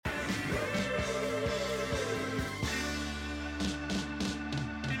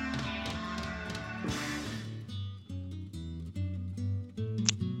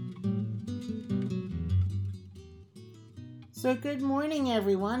So good morning,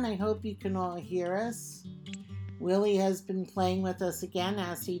 everyone. I hope you can all hear us. Willie has been playing with us again,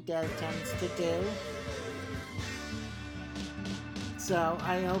 as he tends to do. So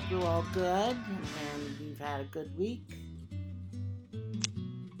I hope you're all good and you've had a good week.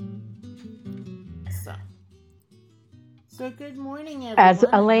 So good morning, everyone. As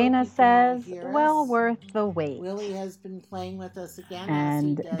Elena says, well worth the wait. Willie has been playing with us again.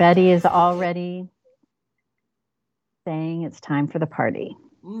 And Betty is already saying it's time for the party.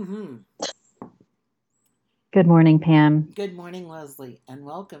 Mm-hmm. Good morning, Pam. Good morning, Leslie. And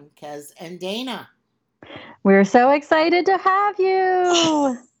welcome, Kez and Dana. We're so excited to have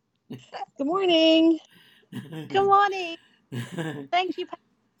you. Good morning. Good morning. Thank you,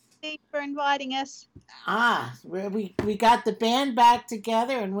 Patty, for inviting us. We got the band back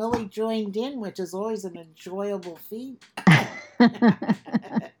together and Willie joined in, which is always an enjoyable feat.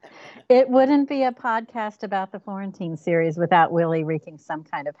 It wouldn't be a podcast about the Florentine series without Willie wreaking some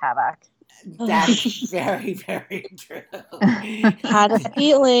kind of havoc. That's very, very true. Had a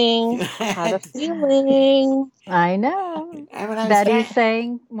feeling. I know. Betty's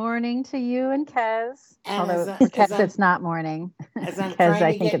saying morning to you and Kez. Although for Kez it's not morning. Kez,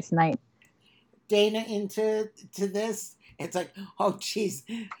 I think it's night. Dana into this, it's like, oh geez,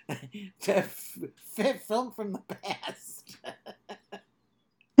 film from the past.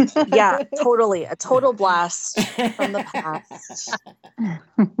 Yeah, totally. A total blast from the past.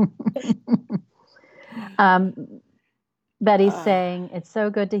 Betty's saying, it's so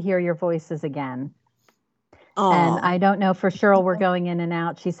good to hear your voices again. Aww. And I don't know for Cheryl, we're going in and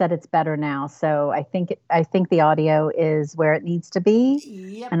out. She said it's better now. So I think the audio is where it needs to be.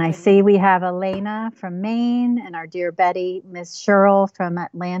 Yep. And I see we have Elena from Maine and our dear Betty, Miss Cheryl from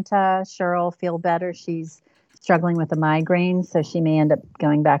Atlanta. Cheryl, feel better. She's struggling with a migraine, so she may end up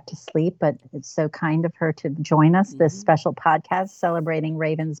going back to sleep, but it's so kind of her to join us, this special podcast celebrating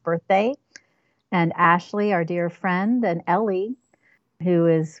Raven's birthday. And Ashley, our dear friend, and Ellie, who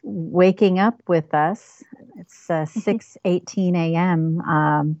is waking up with us. It's 6:18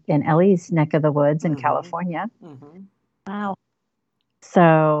 a.m. In Ellie's neck of the woods in California. Wow.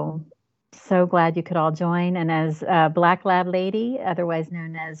 So glad you could all join. And as Black Lab Lady, otherwise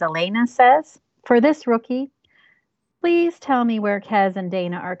known as Elena, says, for this rookie, please tell me where Kez and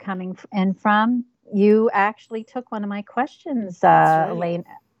Dana are coming in from. You actually took one of my questions, right. Elena.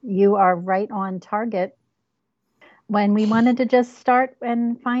 You are right on target. When we wanted to just start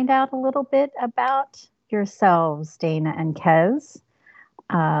and find out a little bit about yourselves, Dana and Kez.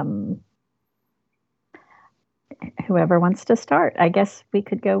 Whoever wants to start. I guess we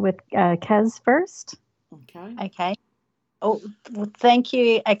could go with Kez first. Okay. Oh, well, thank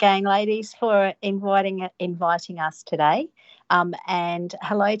you again, ladies, for inviting us today. And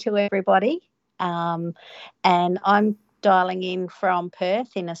hello to everybody. And I'm dialing in from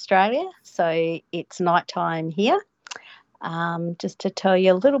Perth in Australia, so it's nighttime here. Just to tell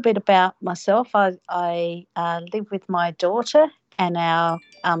you a little bit about myself, I live with my daughter and our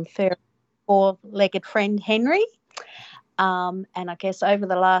four-legged friend Henry. And I guess over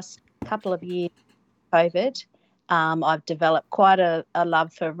the last couple of years, COVID, I've developed quite a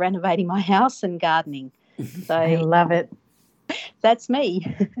love for renovating my house and gardening. So I love it. That's me.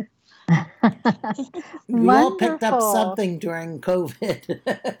 We all picked up something during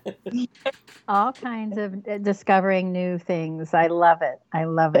COVID. All kinds of discovering new things. I love it.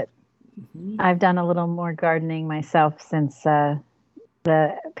 I've done a little more gardening myself since the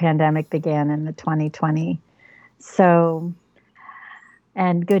pandemic began in the 2020. So,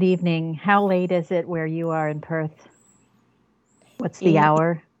 and good evening. How late is it where you are in Perth? What's the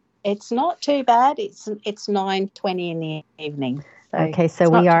hour? It's not too bad. It's 9:20 in the evening. So okay, so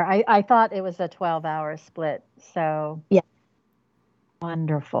we are. I thought it was a 12-hour split. So yeah,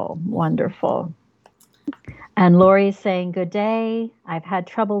 wonderful. And Lori's saying, good day. I've had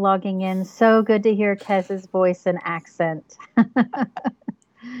trouble logging in. So good to hear Kez's voice and accent.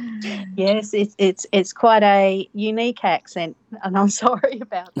 Yes, it's quite a unique accent, and I'm sorry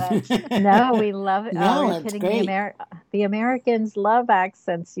about that. No, we love it. No, it's great. The Americans love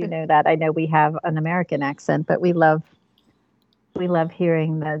accents. You know that. I know we have an American accent, but we love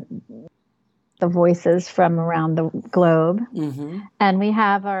hearing the voices from around the globe. And we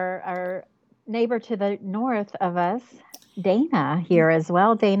have our neighbor to the north of us, Dana, here as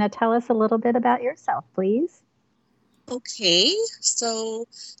well. Dana, tell us a little bit about yourself, please. Okay, so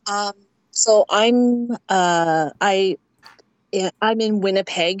I'm in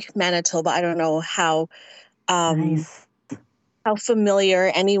Winnipeg, Manitoba. I don't know how nice. how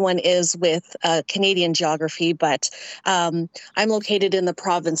familiar anyone is with Canadian geography, but I'm located in the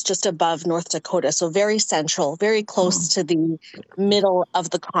province just above North Dakota, so very central, very close to the middle of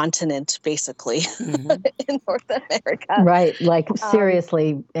the continent, basically, in North America. Right, like Um,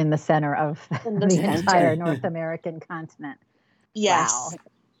 seriously in the center of in the the center. entire North American continent. Yes.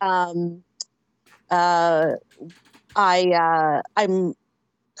 Wow. I'm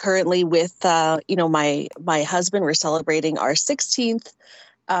currently with my husband. We're celebrating our 16th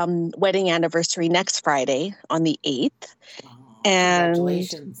wedding anniversary next Friday on the 8th. Oh, And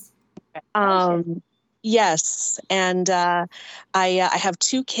congratulations. yes, and I have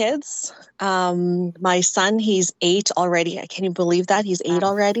two kids. My son, he's 8 already. Can you believe that? He's 8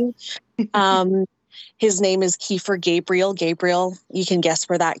 already. His name is Kiefer Gabriel. Gabriel, you can guess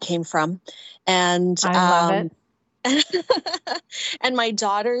where that came from. And I love it. and my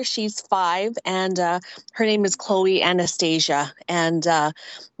daughter, she's 5, and her name is Chloe Anastasia. And I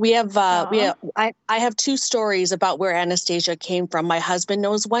have 2 stories about where Anastasia came from. My husband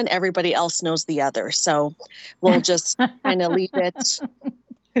knows one, everybody else knows the other. So we'll just kind of leave it.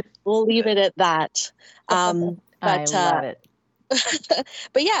 We'll leave it at that. I love it.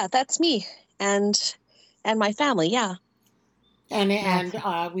 But yeah, that's me and my family. Yeah. And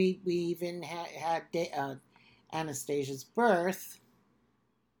we even had Anastasia's birth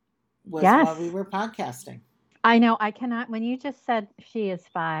was while we were podcasting. I know. I cannot. When you just said she is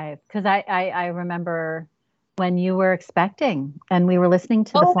 5, because I remember when you were expecting and we were listening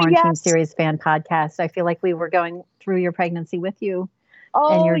to the Florentine Series Fan podcast. I feel like we were going through your pregnancy with you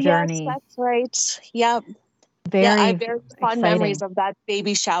and your journey. Yes, that's right. Yep. I have very fond memories of that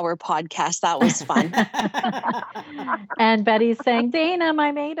baby shower podcast. That was fun. And Betty's saying, Dana,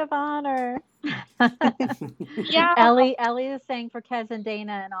 my maid of honor. Yeah. Ellie is saying for Kez and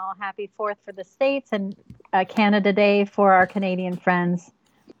Dana and all, happy 4th for the States and Canada Day for our Canadian friends,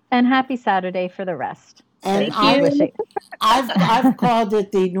 and happy Saturday for the rest. And I've called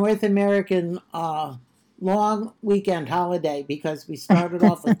it the North American long weekend holiday because we started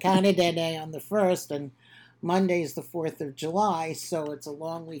off with Canada Day on the 1st and Monday's the 4th of July, so it's a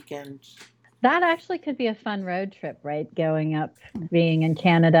long weekend. That actually could be a fun road trip, right? Going up, being in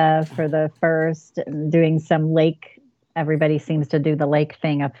Canada for the 1st, and doing some lake. Everybody seems to do the lake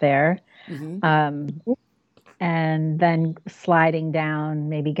thing up there. And then sliding down,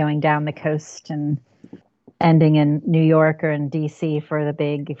 maybe going down the coast and ending in New York or in D.C. for the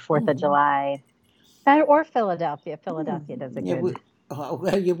big 4th of July. Or Philadelphia. Philadelphia does a good...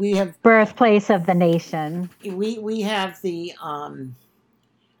 we have birthplace of the nation. We have the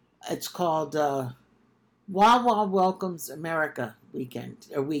it's called Wawa Welcomes America weekend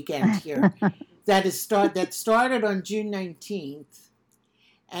here. that started on June 19th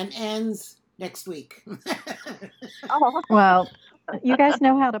and ends next week. Well, you guys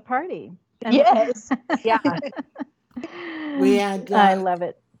know how to party. Yes. Yeah. We had I love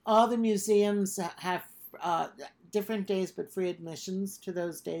it. All the museums have different days, but free admissions to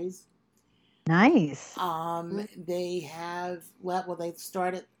those days. Nice. They have they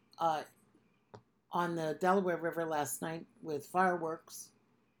started on the Delaware River last night with fireworks,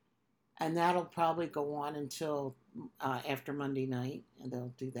 and that'll probably go on until after Monday night, and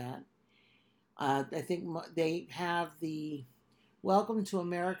they'll do that. I think they have the Welcome to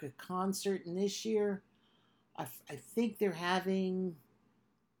America concert, and this year, I think they're having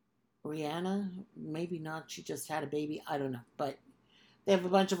Rihanna, maybe not. She just had a baby. I don't know. But they have a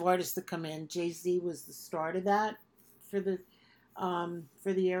bunch of artists that come in. Jay-Z was the start of that for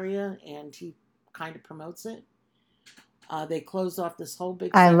the area, and he kind of promotes it. They close off this whole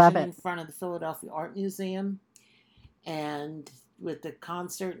big section in front of the Philadelphia Art Museum, and with the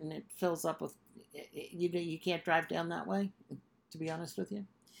concert, and it fills up with you can't drive down that way, to be honest with you.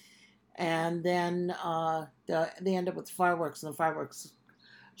 And then they end up with fireworks, and the fireworks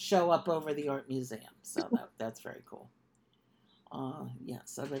show up over the art museum, so that's very cool. But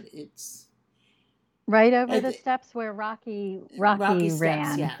it's right over the steps where Rocky ran.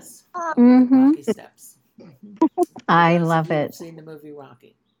 Steps, yes. Rocky Steps. I love it. Seen the movie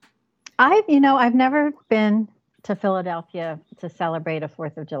Rocky? I've never been to Philadelphia to celebrate a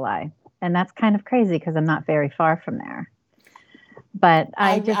 4th of July, and that's kind of crazy because I'm not very far from there. But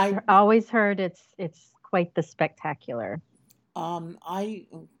I always heard it's quite the spectacular. I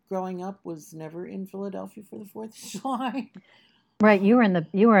growing up was never in Philadelphia for the 4th of July. Right, you were in the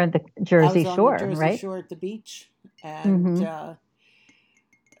Jersey Shore, the Jersey right? Shore at the beach, and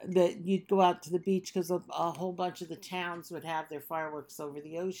you'd go out to the beach because a whole bunch of the towns would have their fireworks over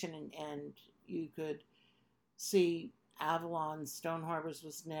the ocean, and you could see Avalon, Stone Harbors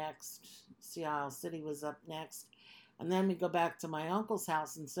was next, Sea Isle City was up next, And then we go back to my uncle's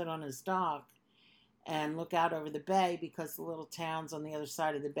house and sit on his dock and look out over the bay because the little towns on the other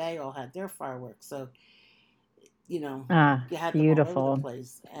side of the bay all had their fireworks. So, you had them all over the Beautiful.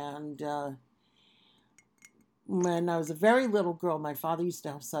 place. And when I was a very little girl, my father used to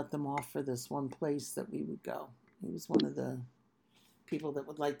help set them off for this one place that we would go. He was one of the people that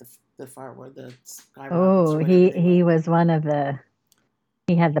would light the firework, the skyrockets. Oh, he was one of the.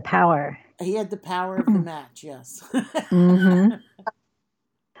 He had the power. He had the power of the match. Yes. Mm-hmm.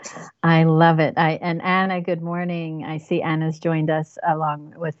 I love it. And Anna, good morning. I see Anna's joined us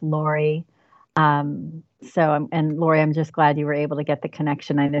along with Lori. And Lori, I'm just glad you were able to get the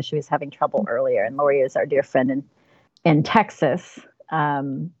connection. I know she was having trouble earlier, and Lori is our dear friend in Texas.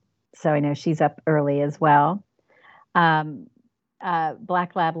 So I know she's up early as well.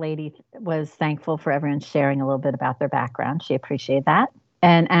 Black Lab Lady was thankful for everyone sharing a little bit about their background. She appreciated that.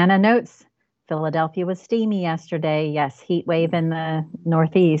 And Anna notes, Philadelphia was steamy yesterday. Yes, heat wave in the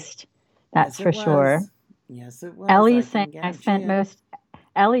Northeast. That's Yes, for sure. Yes, it was. Ellie's saying I spent most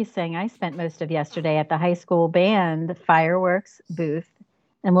of yesterday at the high school band fireworks booth,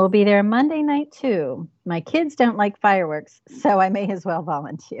 and we'll be there Monday night too. My kids don't like fireworks, so I may as well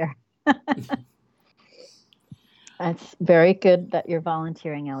volunteer. That's very good that you're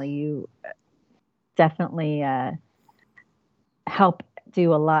volunteering, Ellie. You definitely help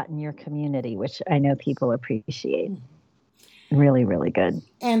do a lot in your community, which I know people appreciate. Really, really good.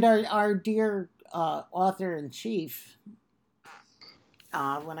 And our dear author in chief,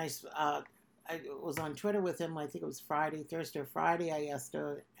 when I was on Twitter with him, I think it was Thursday or Friday, I asked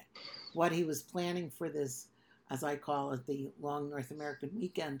what he was planning for this, as I call it, the long North American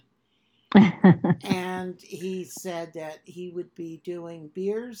weekend. And he said that he would be doing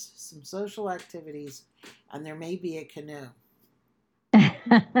beers, some social activities, and there may be a canoe.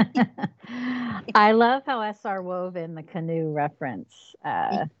 I love how SR wove in the canoe reference.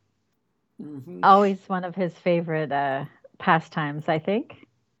 Always one of his favorite pastimes, I think.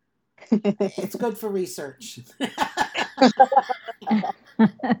 It's good for research.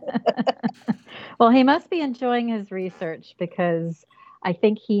 Well, he must be enjoying his research because I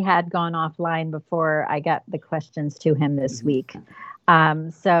think he had gone offline before I got the questions to him this week.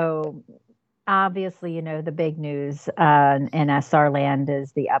 So obviously, the big news in SR Land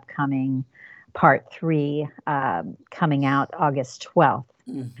is the upcoming Part 3 coming out August 12th.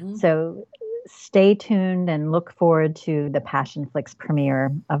 So stay tuned and look forward to the Passionflix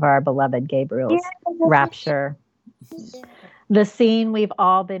premiere of our beloved Gabriel's Rapture. The scene we've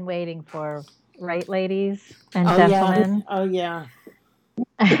all been waiting for, right, ladies and gentlemen? Oh, yeah.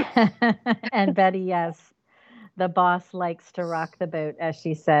 And Betty, yes. The boss likes to rock the boat, as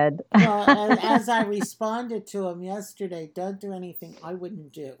she said. Well, as I responded to him yesterday, don't do anything I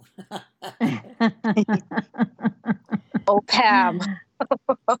wouldn't do. Oh, Pam.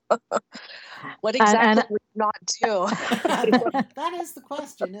 What exactly would you not do? That is the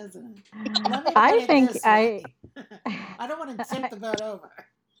question, isn't it? Let me I put it think this way. I don't want to tip the boat over.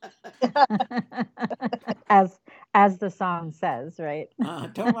 As the song says, right?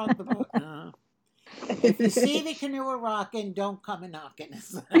 Don't rock the boat. If you see the canoe rocking, don't come a knocking.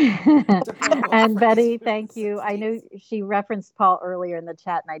 And Betty, thank you. I know she referenced Paul earlier in the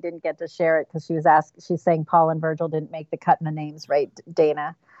chat, and I didn't get to share it because she's saying Paul and Virgil didn't make the cut in the names right,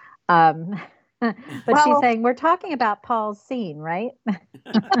 Dana. But she's saying we're talking about Paul's scene, right?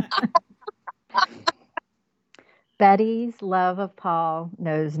 Betty's love of Paul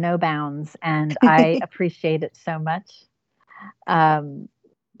knows no bounds, and I appreciate it so much.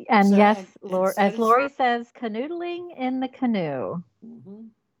 And so, yes, as Lori says, canoodling in the canoe.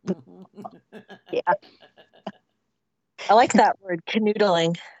 Yeah. I like that word,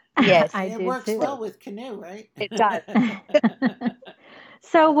 canoodling. Yes, it works too. Well with canoe, right? It does.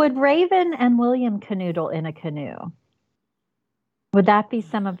 So would Raven and William canoodle in a canoe? Would that be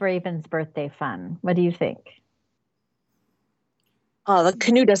some of Raven's birthday fun? What do you think? Oh, the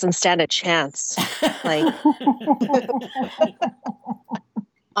canoe doesn't stand a chance. Like,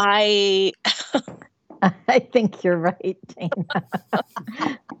 I think you're right, Dana.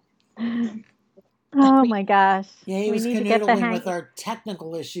 Oh my gosh. Yeah, he was canoodling with our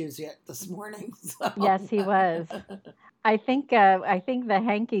technical issues yet this morning. So. Yes, he was. I think the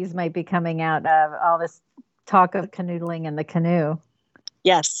hankies might be coming out of all this talk of canoodling in the canoe.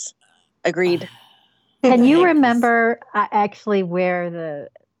 Yes, agreed. Can you remember actually where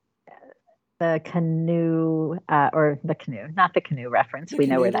the canoe or the canoe, not the canoe reference? We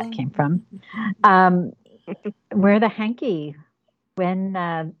know where that came from. Where the hanky, when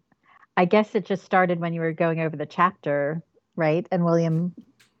I guess it just started when you were going over the chapter, right? And William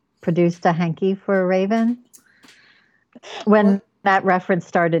produced a hanky for Raven. when Well- that reference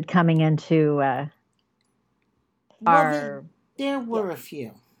started coming into Well, our there were a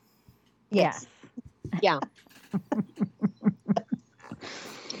few. yes. Yeah.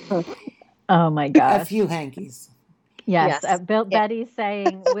 Oh my A gosh. few hankies. Yes. Yes. Betty's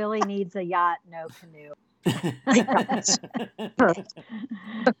saying Willie needs a yacht, no canoe.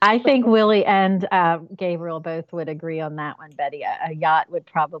 I think Willie and Gabriel both would agree on that one, Betty. A yacht would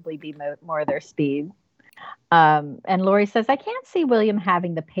probably be more their speed. And Lori says, I can't see William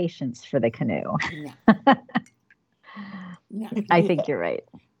having the patience for the canoe. No. No. I think you're right.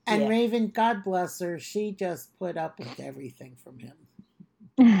 And Yeah. Raven, God bless her, she just put up with everything from him.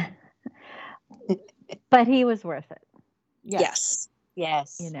 But he was worth it. Yes.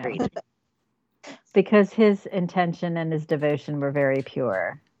 Yes. You know, Agreed. because his intention and his devotion were very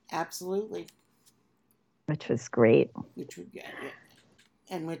pure, Absolutely. which was great.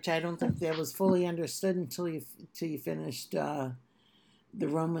 And which I don't think that was fully understood until you finished the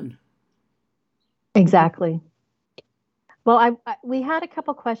Roman. Exactly. Well, we had a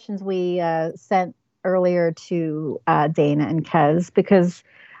couple questions we sent earlier to Dana and Kez, because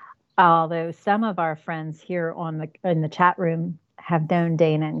although some of our friends here in the chat room have known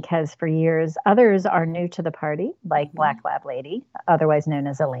Dana and Kez for years, others are new to the party, like Mhm. Black Lab Lady, otherwise known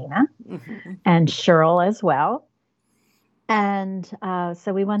as Elena, Mm-hmm. and Cheryl as well. And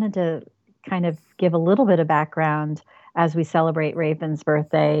so we wanted to kind of give a little bit of background as we celebrate Raven's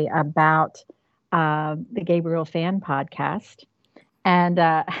birthday about the Gabriel Fan podcast. And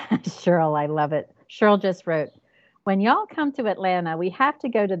Cheryl, I love it. Cheryl just wrote, when y'all come to Atlanta, we have to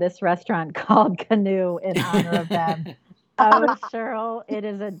go to this restaurant called Canoe in honor of them. Oh, Cheryl, it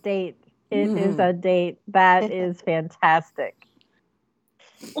is a date. It is a date. That is fantastic.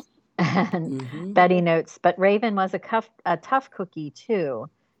 And Mm-hmm. Betty notes, but Raven was a tough cookie too.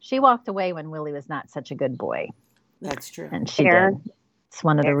 She walked away when Willie was not such a good boy. That's true. And she Fair. did. It's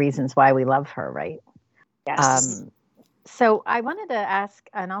one of the reasons why we love her, right? Yes. So I wanted to ask,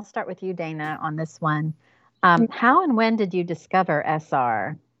 and I'll start with you, Dana, on this one. How and when did you discover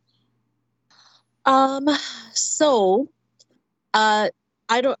SR? So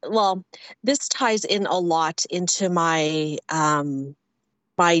this ties in a lot into my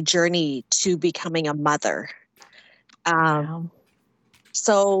my journey to becoming a mother. Wow.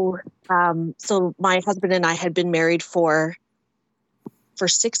 So my husband and I had been married for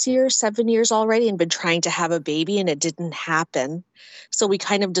 7 years already, and been trying to have a baby, and it didn't happen. So we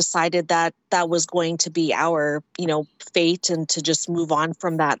kind of decided that that was going to be our, fate, and to just move on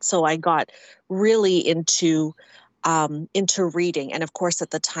from that. So I got really into reading. And of course,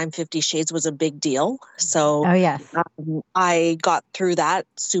 at the time, 50 Shades was a big deal. So Oh, yes. I got through that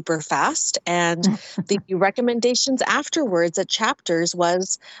super fast. And the recommendations afterwards at Chapters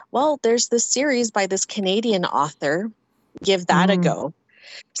was, well, there's this series by this Canadian author. Give that a go.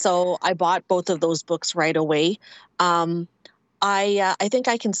 So I bought both of those books right away. I think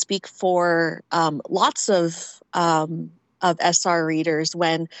I can speak for lots of SR readers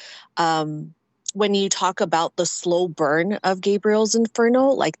when you talk about the slow burn of Gabriel's Inferno.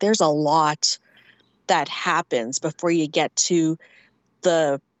 Like, there's a lot that happens before you get to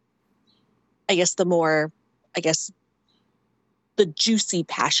the juicy,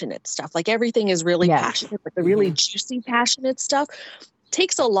 passionate stuff. Like, everything is really passionate, but the really juicy, passionate stuff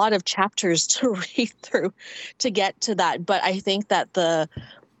takes a lot of chapters to read through to get to that. But I think that the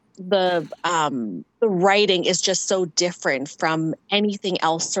writing is just so different from anything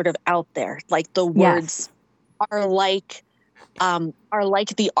else sort of out there. Like, the words are like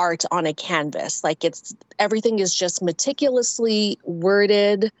the art on a canvas. Like, everything is just meticulously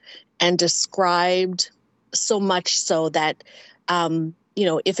worded and described, so much so that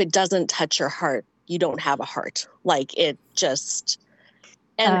if it doesn't touch your heart, you don't have a heart. Like, it just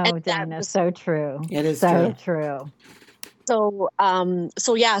Dana, so true. It is so true. So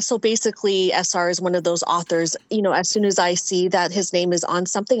basically SR is one of those authors, as soon as I see that his name is on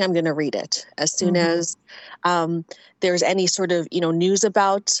something, I'm going to read it. As soon as there's any sort of, news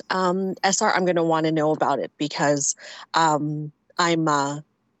about SR, I'm going to want to know about it, because I'm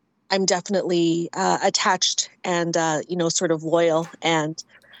definitely attached and, sort of loyal and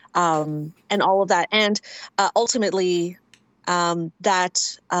all of that. And ultimately,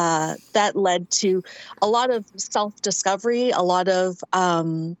 that led to a lot of self-discovery, a lot of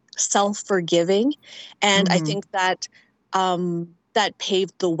self-forgiving, and I think that that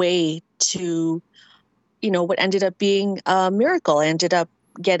paved the way to what ended up being a miracle. I ended up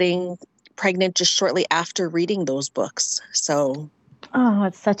getting pregnant just shortly after reading those books. So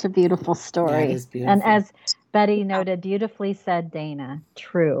it's such a beautiful story. That is beautiful. And as Betty noted, beautifully said, Dana.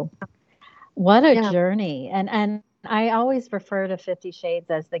 True. What a journey. And I always refer to 50 Shades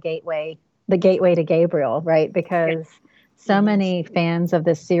as the gateway to Gabriel, right? Because so Mhm. many fans of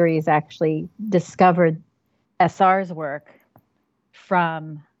this series actually discovered SR's work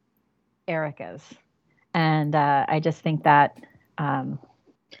from Erica's. And I just think that um,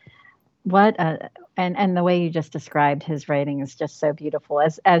 what a, and the way you just described his writing is just so beautiful.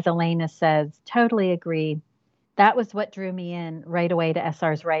 As Elena says, totally agree. That was what drew me in right away to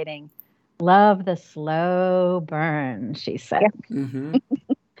SR's writing. Love the slow burn, she said. Mhm.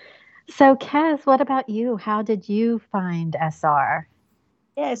 So, Kez, what about you? How did you find SR?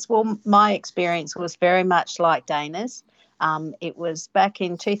 Yes, well, my experience was very much like Dana's. It was back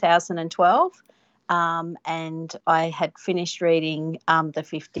in 2012, and I had finished reading the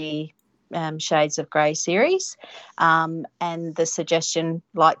 50 Shades of Grey series. And the suggestion,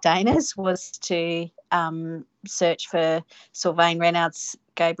 like Dana's, was to search for Sylvain Renard's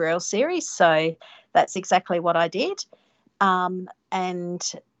Gabriel series. So that's exactly what I did. And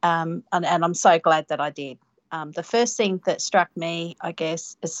I'm so glad that I did. The first thing that struck me, I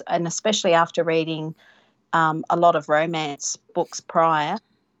guess, is, and especially after reading a lot of romance books prior,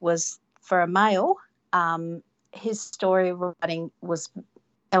 was for a male, his story writing was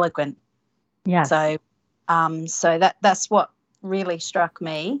eloquent. Yes. So that's what really struck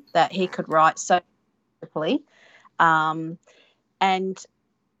me, that he could write so beautifully. And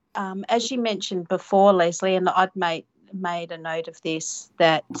as you mentioned before, Leslie, and I'd made a note of this,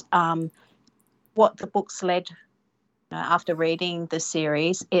 that what the books led, after reading the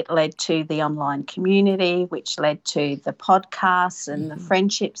series, it led to the online community, which led to the podcasts and the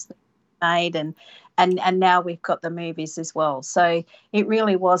friendships that we made, and now we've got the movies as well. So it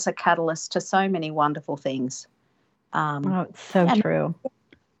really was a catalyst to so many wonderful things. Oh, it's so and- true.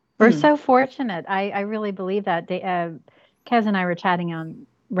 We're so fortunate. I really believe that. Kez and I were chatting on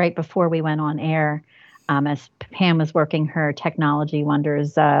right before we went on air, as Pam was working her technology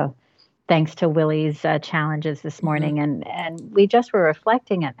wonders, thanks to Willie's challenges this morning, and we just were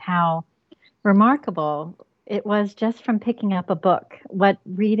reflecting at how remarkable it was just from picking up a book, what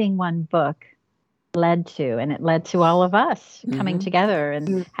reading one book led to, and it led to all of us coming together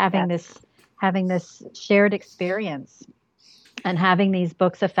and having this shared experience, and having these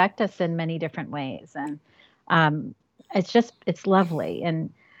books affect us in many different ways. And it's lovely.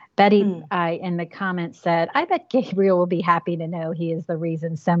 And Betty, in the comments said, I bet Gabriel will be happy to know he is the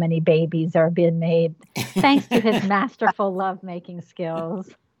reason so many babies are being made, thanks to his masterful lovemaking skills.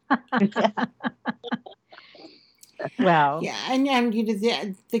 Well, Yeah, and you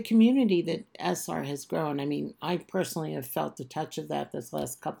know, the community that SR has grown. I mean, I personally have felt the touch of that this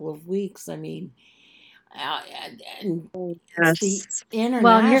last couple of weeks. I mean, and it's the international.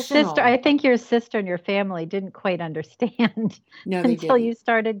 well, your sister, I think your sister and your family didn't quite understand No, they until didn't. you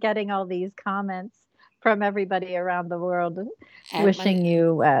started getting all these comments from everybody around the world, And wishing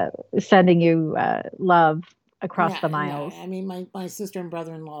you, sending you love across the no, miles. I mean, my sister and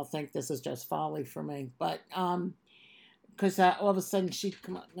brother-in-law think this is just folly for me, but because all of a sudden she'd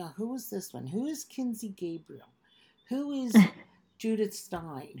come up. Now, who is this one? Who is Kinsey Gabriel? Who is Judith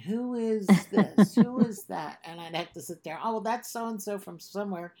Stein? Who is this? Who is that? And I'd have to sit there. Oh, well, that's so and so from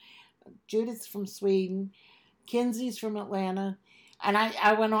somewhere. Judith's from Sweden. Kinsey's from Atlanta. And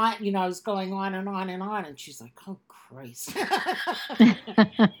I went on, you know, I was going on and on and on. And she's like, oh, Christ.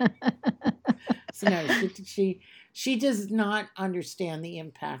 So, no, she does not understand the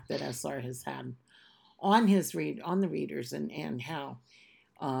impact that SR has had on the readers, and how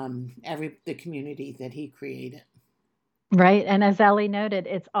the community that he created. Right. And as Ellie noted,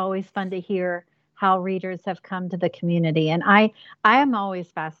 it's always fun to hear how readers have come to the community. And I am always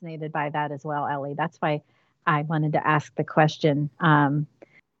fascinated by that as well, Ellie. That's why I wanted to ask the question,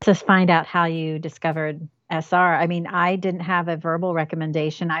 to find out how you discovered SR. I mean, I didn't have a verbal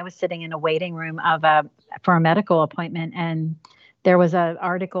recommendation. I was sitting in a waiting room for a medical appointment, and there was an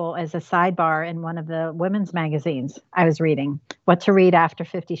article as a sidebar in one of the women's magazines I was reading, what to read after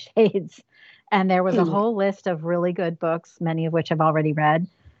 50 Shades. And there was a whole list of really good books, many of which I've already read.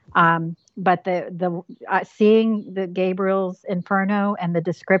 But the seeing the Gabriel's Inferno and the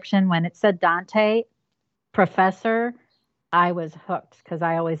description when it said Dante, professor, I was hooked, because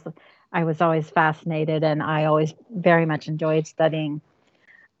I was always fascinated, and I always very much enjoyed studying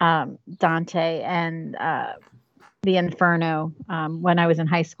Dante and the Inferno when I was in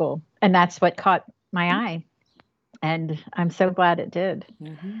high school, and that's what caught my eye, and I'm so glad it did.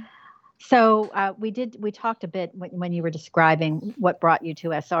 So we talked a bit when you were describing what brought you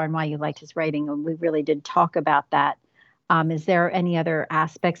to SR and why you liked his writing, and we really did talk about that. Is there any other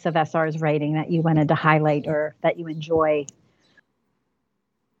aspects of SR's writing that you wanted to highlight or that you enjoy?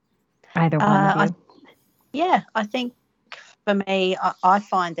 Either one of you. Yeah, I think for me, I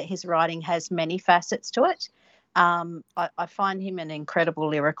find that his writing has many facets to it. I find him an incredible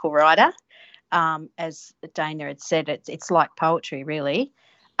lyrical writer. As Dana had said, it's like poetry, really.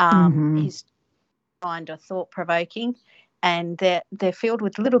 Mm-hmm. His kind of thought provoking, and they're filled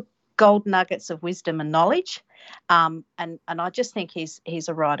with little gold nuggets of wisdom and knowledge. And I just think he's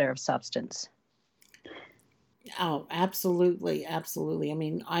a writer of substance. Oh, absolutely, absolutely. I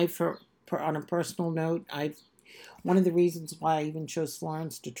mean, on a personal note, one of the reasons why I even chose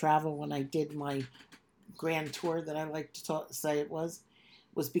Florence to travel when I did my grand tour that I like to say it was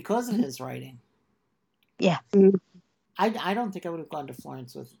because of his writing. Yeah. I don't think I would have gone to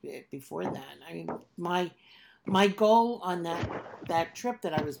Florence with before that. I mean, my goal on that trip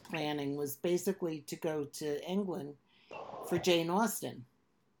that I was planning was basically to go to England for Jane Austen.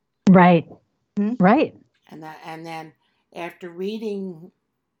 Right. Right. And then after reading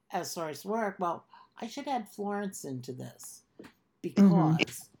S.R.'s work, well, I should add Florence into this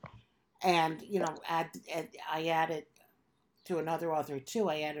because, and I added to another author too.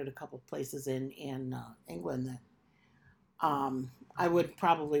 I added a couple places in England that I would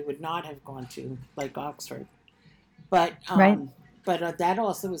not have gone to, like Oxford, but Right. but that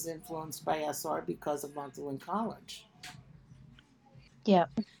also was influenced by S.R. because of Magdalen College. Yeah.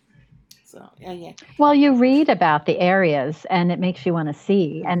 So yeah. Well, you read about the areas and it makes you want to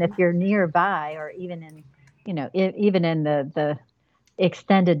see. And if you're nearby or even in, even in the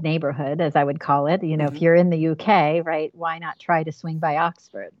extended neighborhood, as I would call it, if you're in the UK, right, why not try to swing by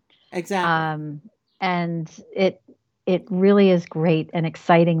Oxford? Exactly. And it really is great and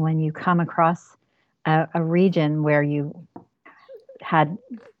exciting when you come across a region where you had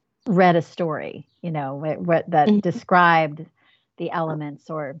read a story, that described the elements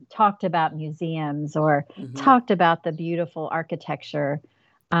or talked about museums or talked about the beautiful architecture.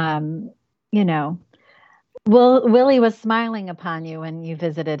 Willie was smiling upon you when you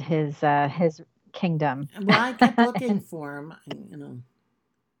visited his kingdom. Well, I kept looking for him.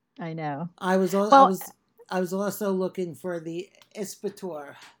 I know. I was also looking for the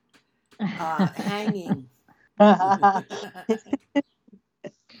Ispator hanging.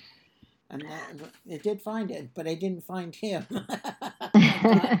 And it did find it, but I didn't find him.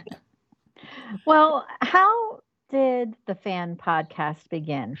 Well, how did the fan podcast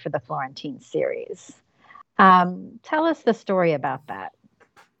begin for the Florentine series? Tell us the story about that.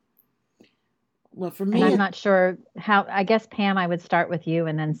 Well, for me, and I'm not sure how. I guess Pam, I would start with you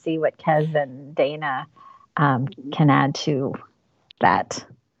and then see what Kez and Dana can add to that.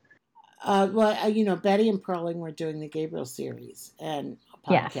 Well, Betty and Perling were doing the Gabriel series and a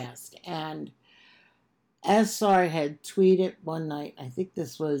podcast, and SR had tweeted one night. I think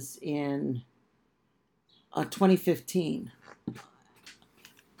this was in 2015.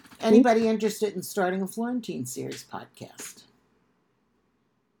 Anybody interested in starting a Florentine series podcast?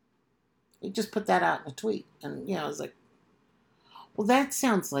 He just put that out in a tweet, and I was like, "Well, that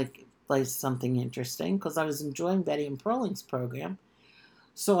sounds like something interesting," because I was enjoying Betty and Perling's program.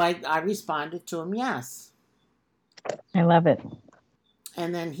 So I responded to him, yes. I love it.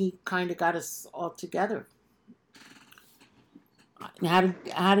 And then he kind of got us all together.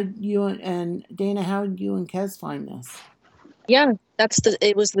 How did you and Dana? How did you and Kez find this? Yeah,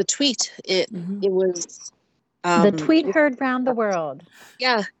 it was the tweet. It was the tweet heard round the world.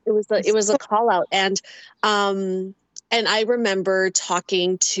 Yeah, it was a call out, and I remember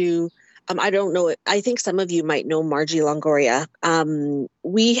talking to I don't know, I think some of you might know Margie Longoria.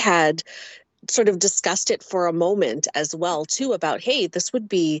 We had sort of discussed it for a moment as well too about, hey, this would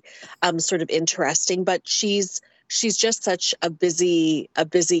be sort of interesting, but she's just such a busy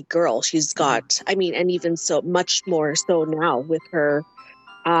girl. She's got, and even so much more so now with her.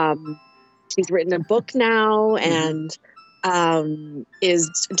 She's written a book now and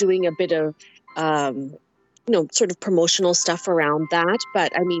is doing a bit of sort of promotional stuff around that.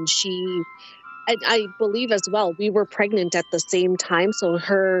 But I believe as well, we were pregnant at the same time, so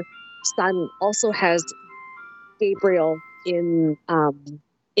her son also has Gabriel in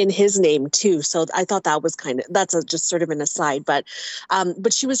his name too. So I thought that was that's just sort of an aside, but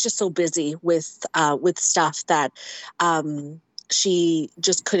she was just so busy with stuff that she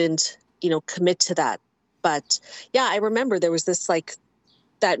just couldn't commit to that. But yeah, I remember there was this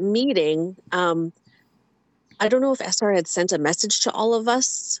that meeting. I don't know if SR had sent a message to all of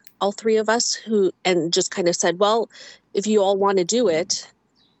us, all three of us, and just kind of said, well, if you all want to do it,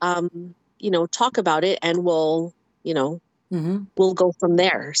 talk about it and we'll go from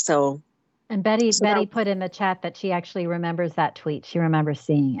there. So. And Betty put in the chat that she actually remembers that tweet. She remembers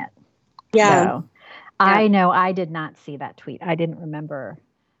seeing it. Yeah. So I know I did not see that tweet. I didn't remember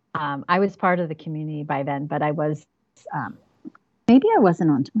I was part of the community by then, but I was, maybe I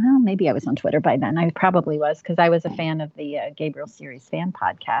wasn't on, well, maybe I was on Twitter by then. I probably was because I was a fan of the Gabriel Series fan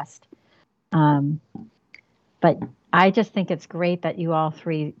podcast. But I just think it's great that you all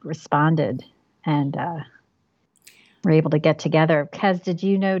three responded and were able to get together. Kez, did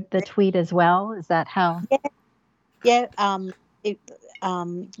you know the tweet as well? Is that how? Yeah.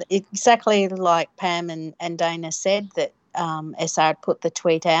 Exactly like Pam and Dana said, that SR had put the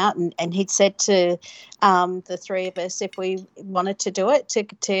tweet out, and he'd said to the three of us if we wanted to do it,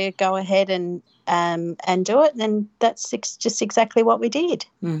 to go ahead and do it, and that's just exactly what we did.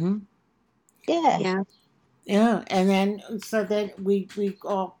 Mm-hmm. Yeah. And then so then we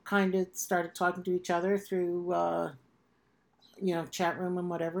all kind of started talking to each other through chat room and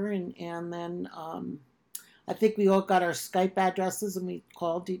whatever, and then I think we all got our Skype addresses and we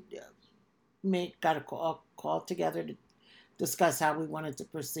got a call together to discuss how we wanted to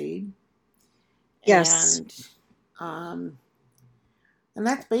proceed. Yes. And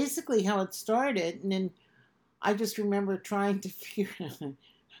that's basically how it started. And then I just remember trying to figure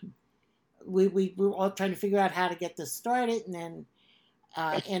we were all trying to figure out how to get this started, and then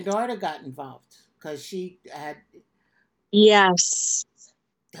Andarta got involved because she had Yes.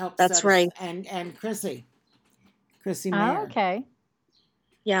 helped. That's right. And Chrissy Mayer. Oh, okay.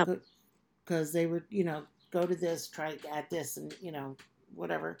 Yeah. Because they would, go to this, try to add this, and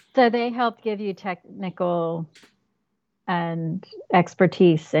whatever. So they helped give you technical and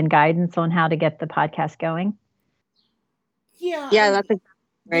expertise and guidance on how to get the podcast going. Yeah. That's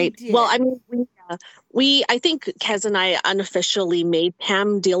right. Well, I mean, I think Kez and I unofficially made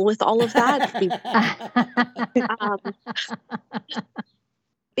Pam deal with all of that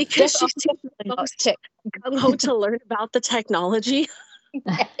because she's supposed to go to learn about the technology.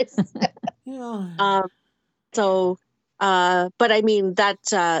 Yes. But I mean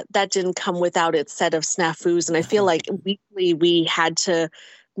that didn't come without its set of snafus, and I feel like weekly we had to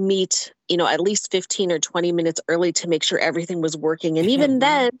meet, at least 15 or 20 minutes early to make sure everything was working, and even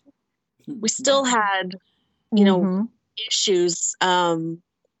then we still had issues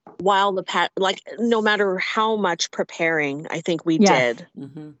while no matter how much preparing I think we did.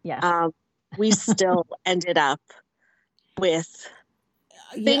 Yes. We still ended up with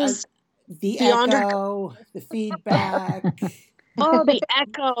things the echo, the feedback. The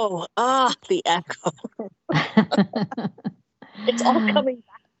echo. The echo. It's all coming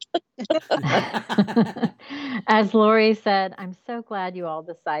back. As Lori said, I'm so glad you all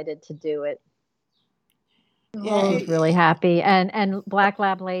decided to do it. I was really happy. And Black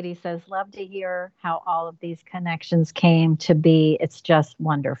Lab Lady says, love to hear how all of these connections came to be. It's just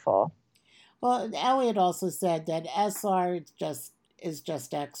wonderful. Well, Elliot also said that SR is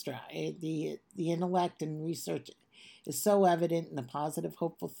just extra. The intellect and research is so evident, and the positive,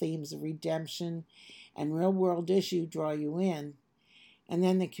 hopeful themes of redemption and real-world issue draw you in. And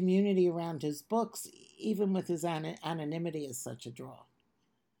then the community around his books, even with his anonymity, is such a draw.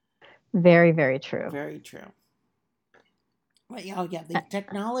 Very, very true. Very true. Well, the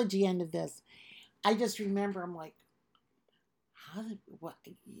technology end of this, I just remember I'm like,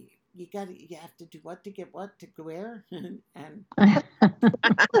 you have to do what to get what to where and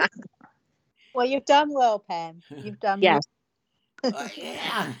well, you've done well, Pam. You've done yes.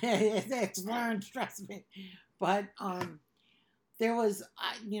 Yeah, it's learned, trust me. But there was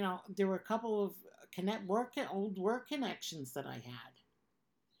there were a couple of old work connections that I had.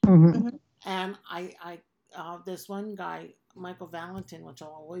 Mm-hmm. And I this one guy, Michael Valentin, which I'll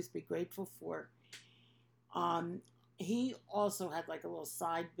always be grateful for, he also had like a little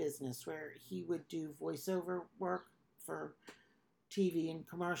side business where he would do voiceover work for TV and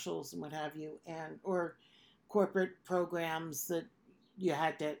commercials and what have you, or corporate programs that you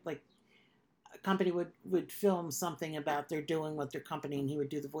had to, like, a company would film something about they're doing with their company, and he would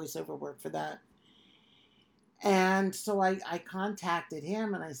do the voiceover work for that. And so I contacted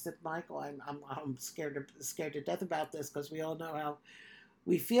him and I said, Michael, I'm scared to death about this, because we all know how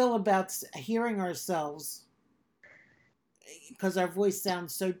we feel about hearing ourselves, because our voice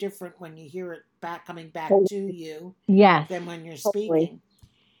sounds so different when you hear it coming back to you than when you're speaking.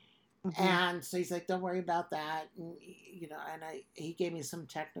 Mm-hmm. And so he's like, don't worry about that. And, he gave me some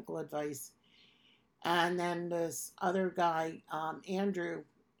technical advice. And then this other guy, Andrew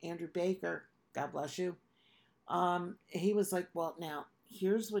Baker, God bless you. He was like, well, now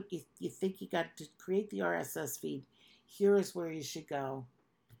here's what you think you got to create the RSS feed. Here is where you should go.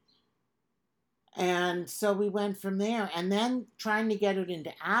 And so we went from there, and then trying to get it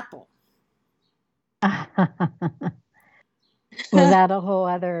into Apple. Was that a whole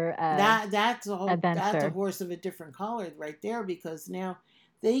other that's a whole adventure? That's a horse of a different color right there, because now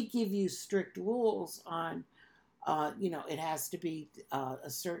they give you strict rules on, it has to be a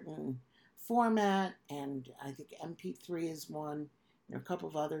certain format, and I think MP3 is one. There are a couple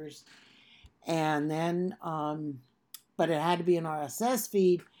of others, and then, but it had to be an RSS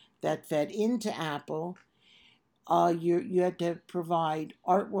feed that fed into Apple. You had to provide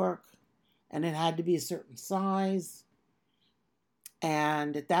artwork, and it had to be a certain size.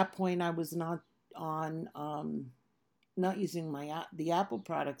 And at that point, I was not using the Apple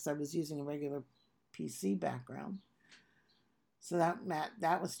products. I was using a regular PC background, so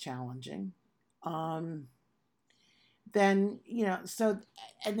that was challenging. Then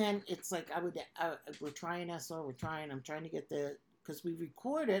and then it's like we're trying SR, I'm trying to get because we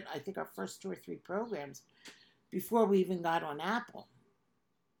recorded, I think, our first 2 or 3 programs before we even got on Apple.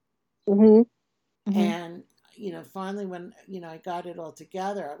 Mm-hmm. Mm-hmm. And finally, when I got it all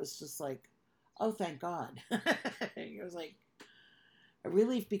together, I was just like, oh, thank God. It was like a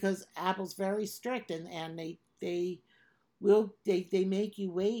relief, because Apple's very strict, and they make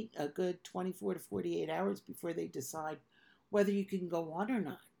you wait a good 24 to 48 hours before they decide whether you can go on or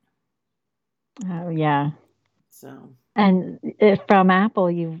not. Oh, yeah. So. And from Apple,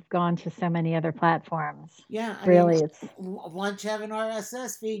 you've gone to so many other platforms. Yeah, it's once you have an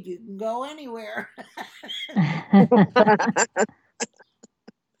RSS feed, you can go anywhere.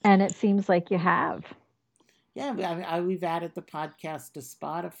 And it seems like you have. Yeah, we've added the podcast to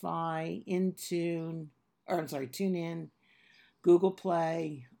Spotify, TuneIn, Google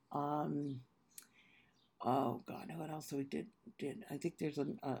Play. Oh God, what else we did? I think there's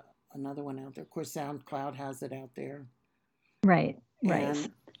another one out there. Of course, SoundCloud has it out there. Right.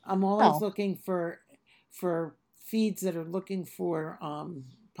 And I'm always looking for feeds that are looking for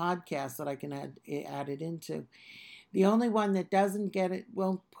podcasts that I can add it into. The only one that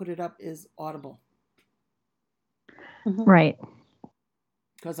won't put it up is Audible. Mm-hmm. Right.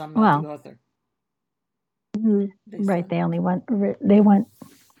 Because I'm not the author. Right. They want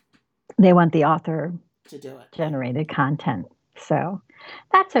the author to do it. Generated content. So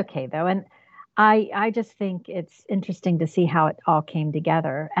that's okay though. And I just think it's interesting to see how it all came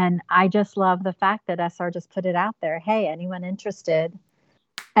together. And I just love the fact that SR just put it out there. Hey, anyone interested?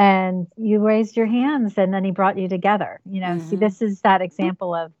 And you raised your hands, and then he brought you together. Mm-hmm. See, this is that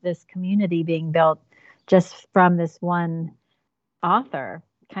example of this community being built just from this one author,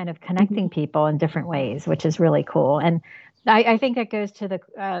 kind of connecting people in different ways, which is really cool. And I think that goes to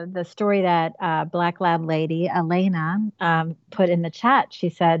the story that Black Lab lady, Elena, put in the chat. She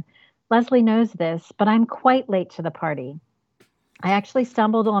said, Leslie knows this, but I'm quite late to the party. I actually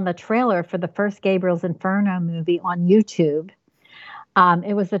stumbled on the trailer for the first Gabriel's Inferno movie on YouTube.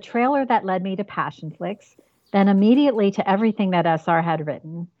 It was the trailer that led me to Passionflix, then immediately to everything that SR had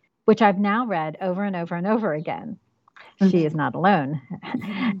written, which I've now read over and over and over again. She is not alone.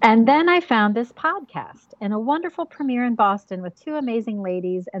 And then I found this podcast and a wonderful premiere in Boston with 2 amazing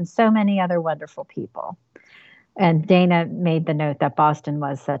ladies and so many other wonderful people. And Dana made the note that Boston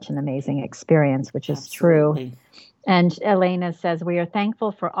was such an amazing experience, which is Absolutely. true. And Elena says, we are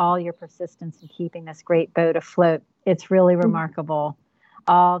thankful for all your persistence in keeping this great boat afloat. It's really remarkable,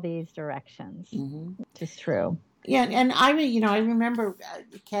 all these directions, which is true. Yeah, and I remember,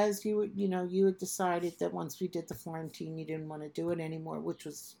 Kaz, you had decided that once we did the Florentine, you didn't want to do it anymore, which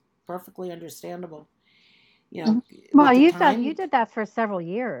was perfectly understandable. Well, you did that for several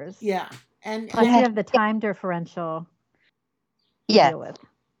years. Yeah, and plus you have the time differential. To deal with.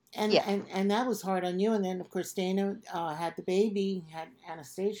 And that was hard on you. And then of course Dana had the baby, had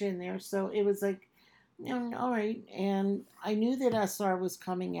Anastasia in there, so it was like, all right. And I knew that SR was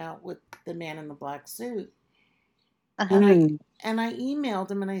coming out with The Man in the Black Suit. And I emailed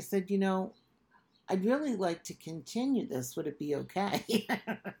him and I said, I'd really like to continue this. Would it be okay?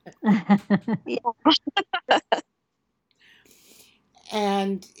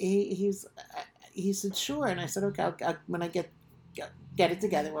 And he said, sure. And I said, okay, when I get it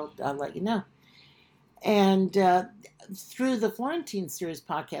together, I'll let you know. And through the Florentine Series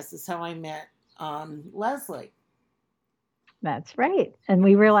podcast is how I met Leslie. That's right. And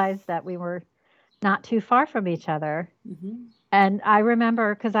we realized that we were not too far from each other. Mm-hmm. And I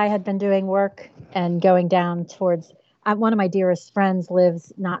remember, because I had been doing work and going down towards, one of my dearest friends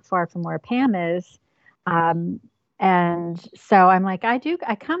lives not far from where Pam is. And so I'm like, I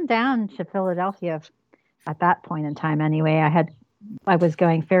come down to Philadelphia at that point in time anyway. I was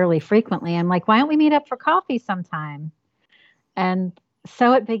going fairly frequently. I'm like, why don't we meet up for coffee sometime? And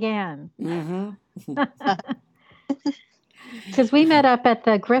so it began. Because we met up at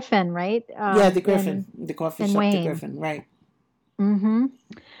the Griffin, right? The Griffin, the coffee shop, Wayne. The Griffin, right. Mm-hmm.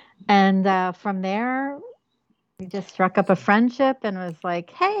 And from there, We just struck up a friendship and was like,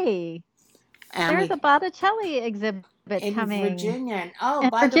 hey, And there's a Botticelli exhibit in coming Virginia. And, oh, in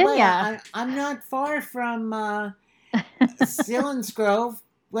by the way, Virginia. I'm not far from Selinsgrove.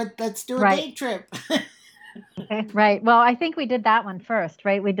 Let's do a Right. day trip. Right. Well, I think we did that one first,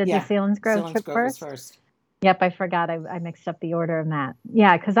 right? We did Yeah, the Selinsgrove trip Selinsgrove was first. first. Yep, I forgot. I mixed up the order of that.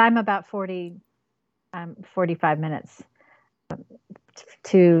 Yeah, because I'm about 45 minutes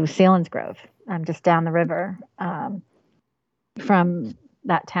to Selinsgrove. I'm just down the river from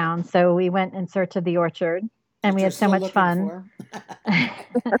that town. So we went in search of the orchard, and we had so much fun.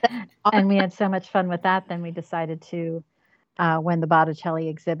 And we had so much fun with that. Then we decided to, when the Botticelli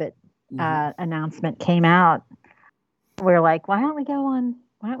exhibit announcement came out, we're like, why don't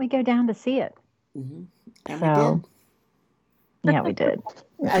we go down to see it? Mm-hmm. And So, we did. Yeah, we did.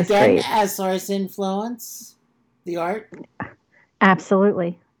 Again, as far as influence, the art.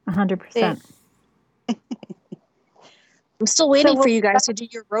 Absolutely, 100%. I'm still waiting for you guys to do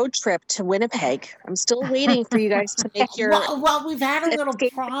your road trip to Winnipeg. I'm still waiting for you guys to make your. Well, we've had a little escape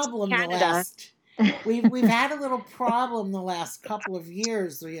to problem Canada. We've had a little problem the last couple of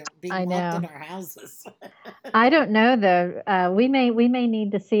years. We have being I locked in know. our houses. I don't know though. We may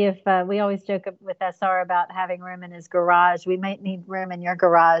need to see if we always joke with SR about having room in his garage. We might need room in your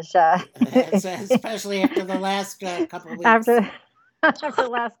garage, Especially after the last couple of weeks. After the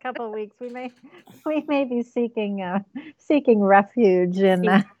last couple of weeks, we may be seeking refuge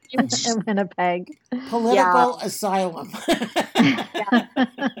in Winnipeg. Political asylum.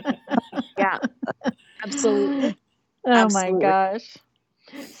 Yeah, absolutely. Oh Absolutely. my gosh.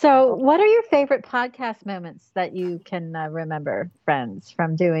 So, what are your favorite podcast moments that you can remember, friends,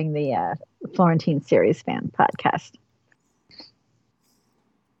 from doing the Florentine Series Fan podcast?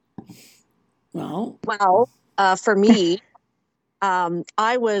 Well, for me,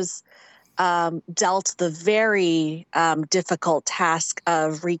 I was dealt the very difficult task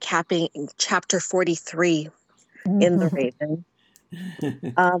of recapping chapter 43 in The Raven.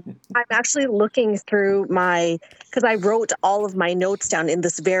 I'm actually looking through because I wrote all of my notes down in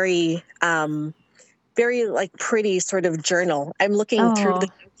this very, very like pretty sort of journal. I'm looking through the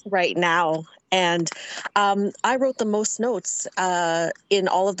notes right now, and I wrote the most notes in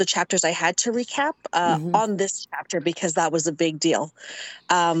all of the chapters I had to recap on this chapter because that was a big deal.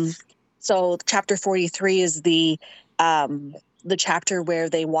 So chapter 43 is the chapter where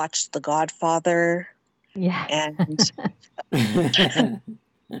they watched The Godfather. Yeah. And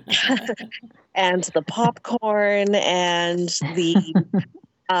the popcorn and the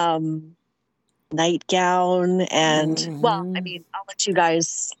nightgown and well, I mean, I'll let you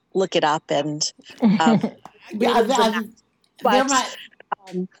guys look it up and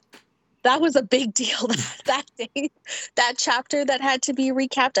that was a big deal that day, that chapter that had to be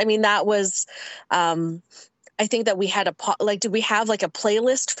recapped. I mean, that was I think that we had did we have like a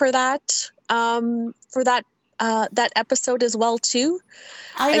playlist for that that episode as well too?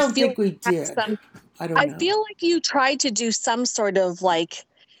 I don't think we did. I don't know. I feel like you tried to do some sort of like.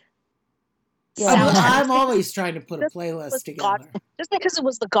 I'm always trying to put a playlist together. Just because it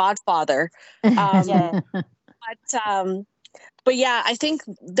was The Godfather. Yeah. But yeah, I think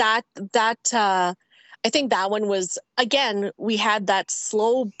that one was, again, we had that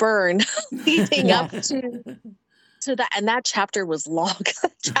slow burn leading up to that, and that chapter was long.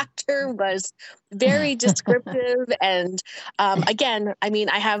 That chapter was very descriptive, and again, I mean,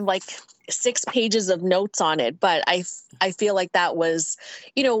 I have like 6 pages of notes on it, but I feel like that was,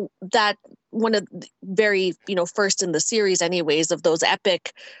 that one of the very, first in the series, anyways, of those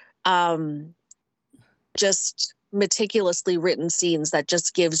epic, just meticulously written scenes that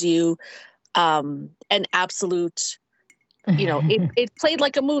just gives you an absolute. It played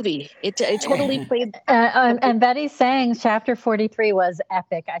like a movie. It totally played. And Betty's saying chapter 43 was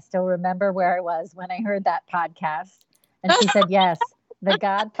epic. I still remember where I was when I heard that podcast. And she said, yes, the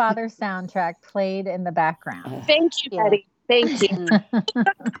Godfather soundtrack played in the background. Thank you, Betty. Thank you.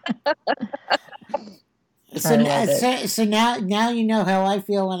 So now you know how I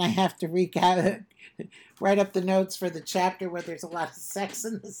feel when I have to recap write up the notes for the chapter where there's a lot of sex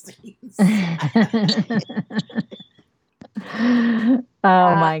in the scenes.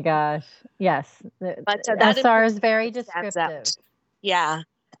 Oh my gosh. Yes. But SR is very descriptive. Yeah.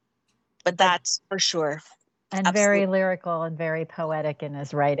 But that's for sure. And very lyrical and very poetic in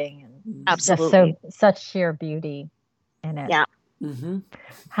his writing. And absolutely. Just such sheer beauty in it. Yeah. Mm-hmm.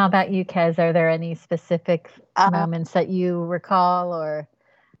 How about you, Kez? Are there any specific moments that you recall or?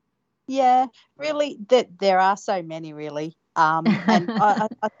 Yeah, really, there are so many, really. And I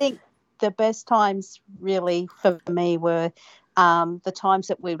think the best times really for me were the times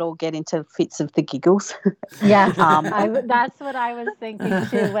that we'd all get into fits of the giggles. Yes, Um, that's what I was thinking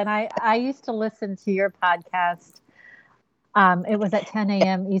too. When I used to listen to your podcast, it was at 10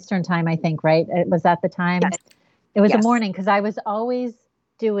 a.m. Eastern time, I think, right? It was at the time. Yes. It was a Yes. morning because I was always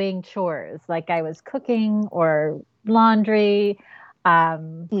doing chores, like I was cooking or laundry,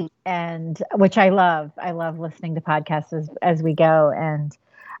 and which I love. I love listening to podcasts as we go, and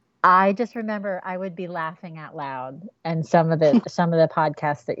I just remember I would be laughing out loud, and some of the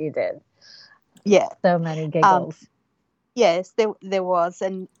podcasts that you did, Yeah. so many giggles. Yes, there was,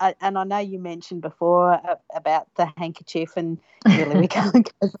 and I know you mentioned before about the handkerchief, and really we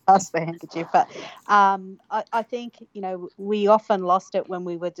can't go past the handkerchief. But I think we often lost it when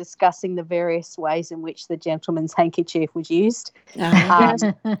we were discussing the various ways in which the gentleman's handkerchief was used.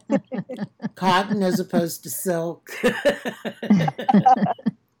 Uh-huh. Cotton as opposed to silk.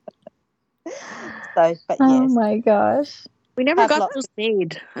 So, but Oh yes, my gosh. We never Have got lots- those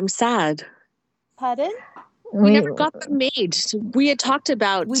made. I'm sad. pardon? We never got them made. We had talked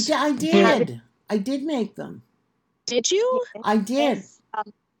about. I did. I did make them. Did you? I did. Yes.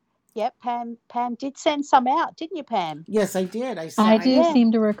 Yep, Pam did send some out, didn't you, Pam? Yes, I did. I do Yeah.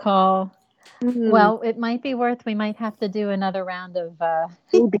 seem to recall. Mhm. Well, it might be worth. We might have to do another round of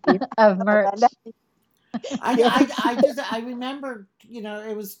Maybe. of merch. I remember,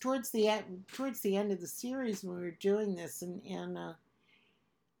 it was towards the end of the series when we were doing this, and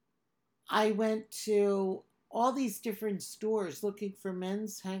I went to all these different stores looking for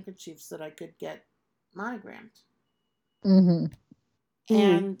men's handkerchiefs that I could get monogrammed. Mm-hmm.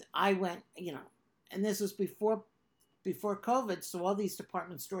 And I went, and this was before COVID, so all these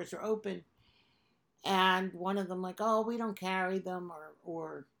department stores are open, and one of them like, oh, we don't carry them,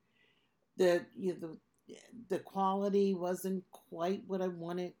 or the quality wasn't quite what I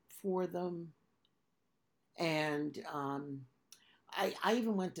wanted for them, and I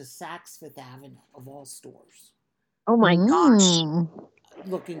even went to Saks Fifth Avenue of all stores Oh my gosh.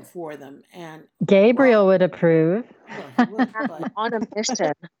 looking for them, and Gabriel would approve. well, he would, but On a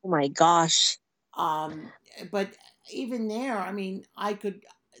mission. Oh my gosh. but even there, I mean,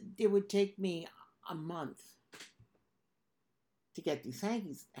 it would take me a month to get these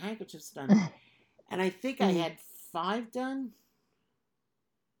handkerchiefs done, and I think I had 5 done.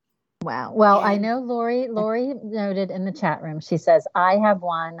 Wow. Well, I And- know Lori noted in the chat room. She says, "I have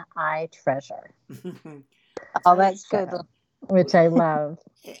one I treasure," Oh, that's good. So, which I love.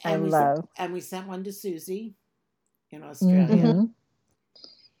 And we sent one to Susie in Australia. Mhm.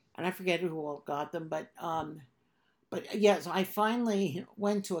 And I forget who all got them, but yeah, so I finally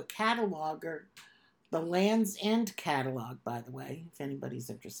went to a cataloger, the Land's End catalog, by the way, if anybody's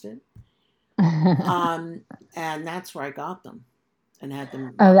interested. And that's where I got them and had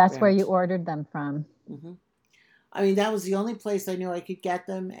them. Oh, that's where monogrammed. you ordered them from. Mm-hmm. I mean, that was the only place I knew I could get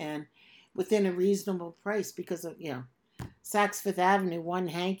them, and within a reasonable price, because of Saks Fifth Avenue, one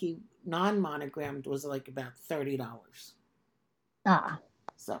hanky non-monogrammed was like about $30. Ah,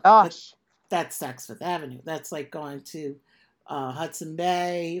 So Gosh. that's Saks Fifth Avenue. That's like going to Hudson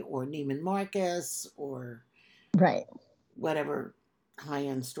Bay or Neiman Marcus or right. whatever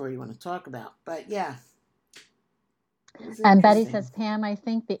high-end store you want to talk about. But yeah. And Betty says, Pam, I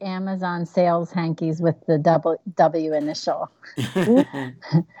think the Amazon sales hankies with the W initial.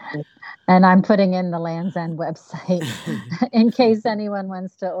 And I'm putting in the Land's End website in case anyone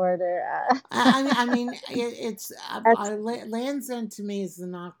wants to order. I mean, it's Land's End to me is the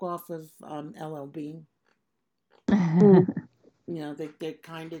knockoff of LLB. They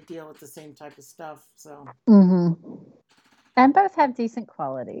kind of deal with the same type of stuff. So, and both have decent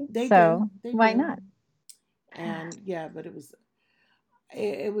quality. They why do. not? And yeah, but it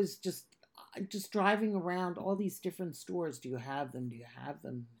was just driving around all these different stores. Do you have them? Do you have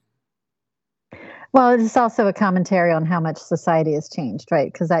them? Well, it's also a commentary on how much society has changed,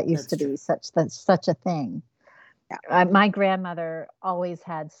 right? Because that used to be such a thing. Yeah. My grandmother always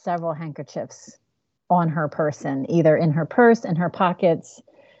had several handkerchiefs on her person, either in her purse, in her pockets.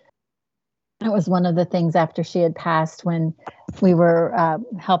 It was one of the things after she had passed when we were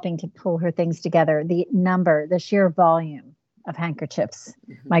helping to pull her things together. The sheer volume of handkerchiefs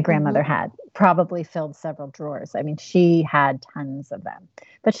my grandmother had probably filled several drawers. I mean, she had tons of them,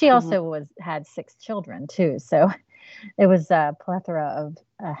 but she also had 6 children too. So it was a plethora of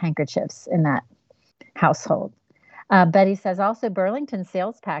handkerchiefs in that household. Betty says also Burlington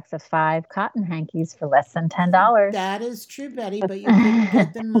sales packs of 5 cotton hankies for less than $10. That is true, Betty, but you couldn't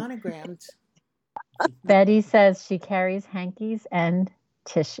get them monogrammed. Betty says she carries hankies and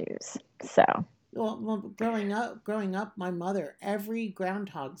tissues. So. Well, growing up, my mother, every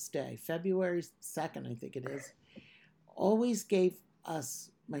Groundhog's Day, February 2nd, I think it is, always gave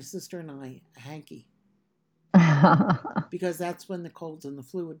us, my sister and I, a hanky because that's when the colds and the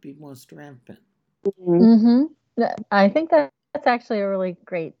flu would be most rampant. Mm-hmm. I think that's actually a really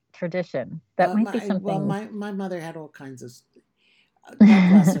great tradition. That might be something. Well, my mother had all kinds of. God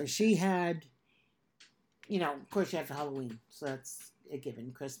bless her. She had, of course, you have Halloween, so that's a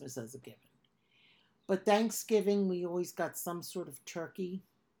given. Christmas as a given. But Thanksgiving, we always got some sort of turkey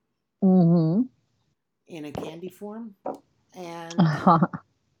Mm-hmm. in a candy form. And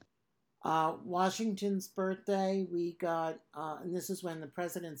Washington's birthday, we got, and this is when the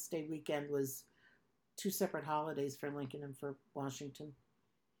President's Day weekend was 2 separate holidays for Lincoln and for Washington.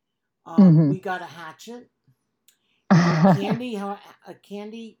 We got a hatchet,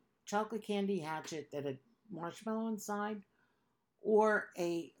 chocolate candy hatchet that had marshmallow inside, or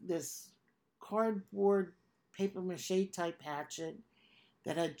this cardboard paper mache type hatchet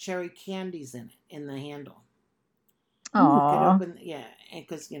that had cherry candies in it in the handle. Oh,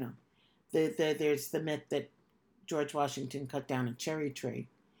 because there's the myth that George Washington cut down a cherry tree.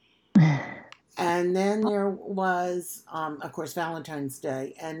 And then there was, of course, Valentine's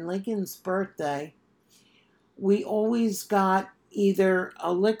Day and Lincoln's birthday. We always got either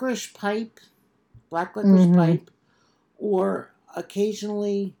a licorice pipe, black licorice pipe, or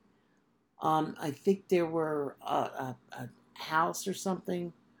occasionally, I think there were a house or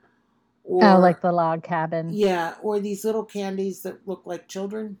something. Or, like the log cabin. Yeah, or these little candies that look like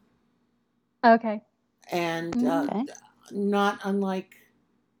children. Okay. And not unlike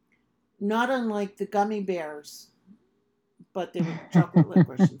the gummy bears, but they were chocolate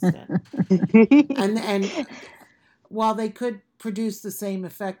licorice instead. And while they could produce the same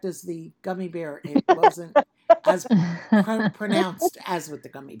effect as the gummy bear, it wasn't as pronounced as with the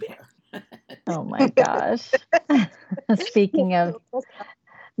gummy bear. Oh my gosh. Speaking of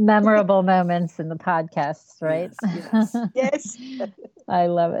memorable moments in the podcasts, right? Yes. I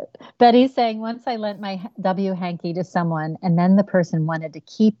love it. Betty's saying, once I lent my W hanky to someone and then the person wanted to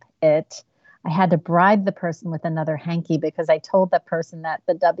keep it, I had to bribe the person with another hanky because I told the person that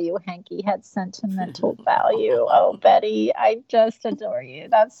the W hanky had sentimental value. Oh, Betty, I just adore you.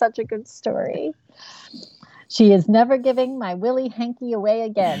 That's such a good story. She is never giving my Willie hanky away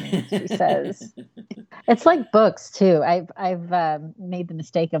again, she says. It's like books too. I've made the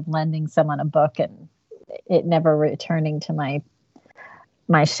mistake of lending someone a book and it never returning to my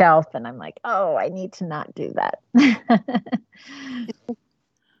shelf, and I'm like, oh, I need to not do that.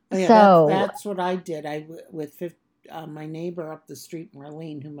 So that's what I did. With my neighbor up the street,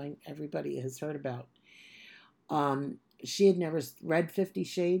 Marlene, whom everybody has heard about. She had never read 50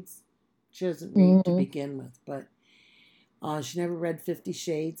 Shades. She doesn't read to begin with, but she never read 50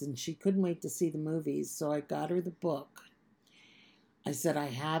 Shades, and she couldn't wait to see the movies. So I got her the book. I said, I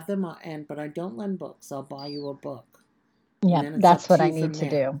have them, but I don't lend books. I'll buy you a book. Yeah, that's what I need to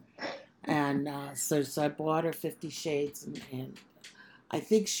do. And so I bought her 50 Shades, and I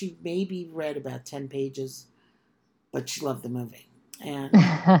think she maybe read about 10 pages, but she loved the movie. And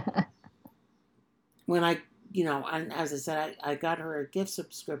when and as I said, I got her a gift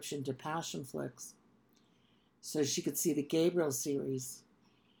subscription to Passionflix so she could see the Gabriel series.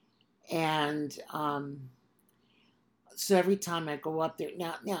 And so every time I go up there,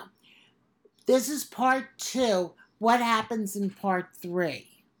 now, this is part 2. What happens in part 3?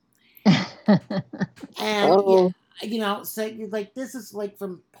 And, so like this is like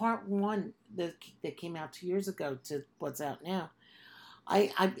from part 1 that came out 2 years ago to what's out now.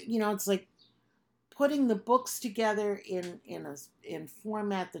 I it's like putting the books together in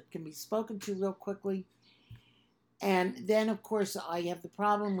format that can be spoken to real quickly. And then, of course, I have the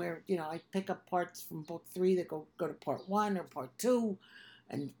problem where, I pick up parts from book 3 that go to part 1 or part 2,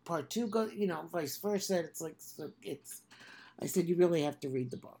 and part 2 go, vice versa. It's like, I said, you really have to read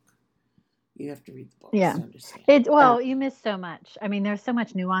the book. You have to read the book to understand. You miss so much. I mean, there's so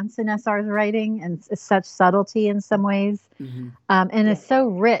much nuance in SR's writing and such subtlety in some ways. Mm-hmm. And it's so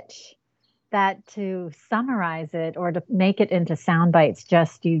rich that to summarize it or to make it into sound bites,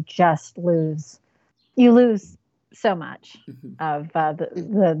 you lose so much of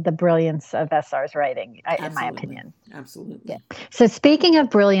the brilliance of SR's writing, in my opinion. Absolutely. Yeah. So speaking of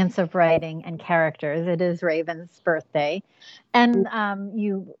brilliance of writing and characters, it is Raven's birthday. And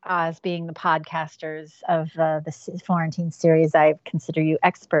you, as being the podcasters of the Florentine series, I consider you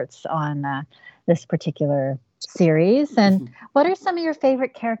experts on this particular series. And what are some of your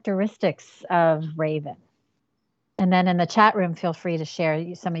favorite characteristics of Raven? And then in the chat room, feel free to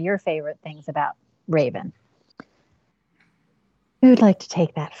share some of your favorite things about Raven. Who would like to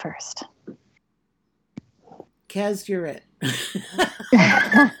take that first? Kez, you're it.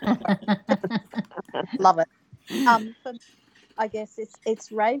 Love it. For, I guess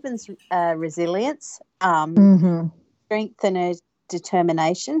it's Raven's resilience, Mm-hmm. strength, and her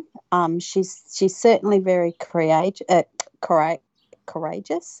determination. She's certainly very courageous.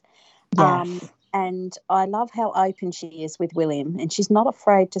 Yes. And I love how open she is with William, and she's not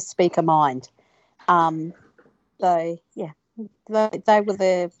afraid to speak her mind. So yeah, they were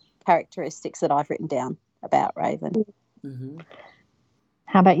the characteristics that I've written down about Raven. Mm-hmm.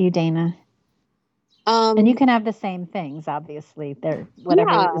 How about you, Dana? And you can have the same things, obviously. They're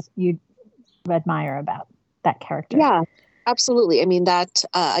whatever you admire about that character. Yeah, absolutely. I mean that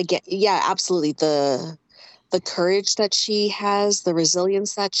again, yeah, absolutely. The courage that she has, the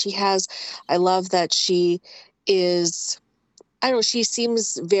resilience that she has. I love that she is, I don't know, she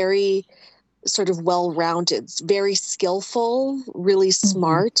seems very sort of well-rounded, very skillful, really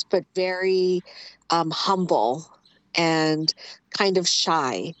smart, but very humble and kind of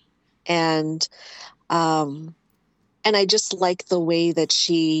shy. And I just like the way that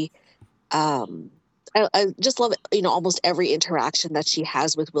she, I just love, almost every interaction that she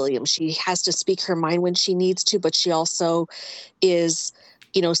has with William. She has to speak her mind when she needs to, but she also is,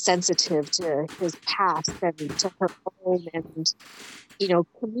 sensitive to his past and to her own, and,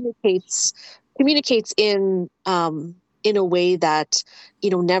 communicates in a way that,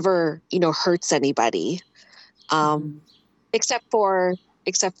 never, hurts anybody, except for,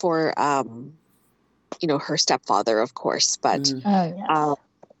 her stepfather, of course. But Oh,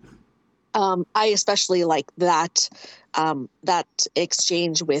 yes. I especially like that that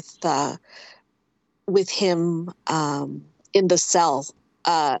exchange with him in the cell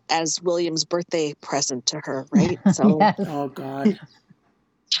as William's birthday present to her, right? So, Yes. Oh God.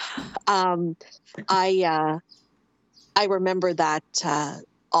 I remember that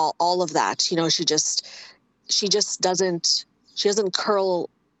all of that. She just doesn't curl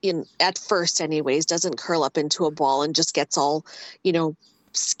in at first, anyways. Doesn't curl up into a ball and just gets all,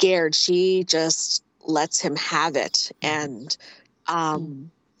 scared. She just lets him have it, and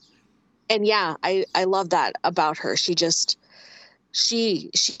yeah, I love that about her. She just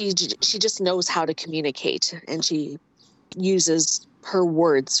knows how to communicate, and she uses her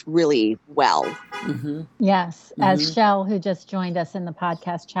words really well. Mm-hmm. Yes. As Mm-hmm. Shell, who just joined us in the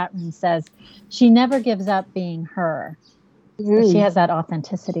podcast chat room, says, she never gives up being her. She has that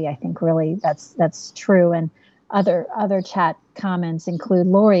authenticity. I think really that's true. And other chat comments include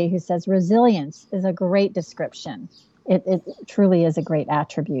Lori, who says resilience is a great description. It truly is a great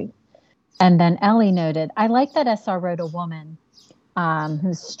attribute. And then Ellie noted, I like that SR wrote a woman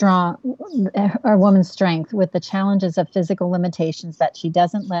who's strong, a woman's strength with the challenges of physical limitations that she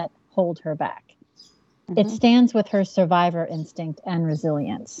doesn't let hold her back. It stands with her survivor instinct and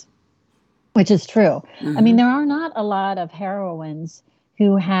resilience, which is true. I mean, there are not a lot of heroines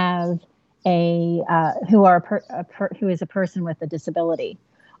who have who is a person with a disability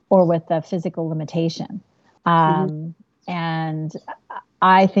or with a physical limitation. And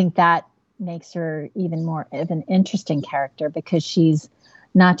I think that makes her even more of an interesting character, because she's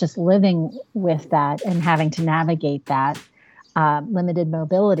not just living with that and having to navigate that. Limited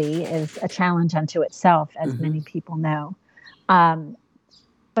mobility is a challenge unto itself, as many people know.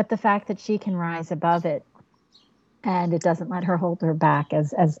 But the fact that she can rise above it and it doesn't let her hold her back,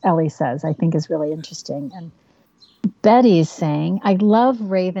 as Ellie says, I think is really interesting. And Betty's saying, I love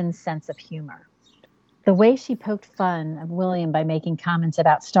Raven's sense of humor. The way she poked fun of William by making comments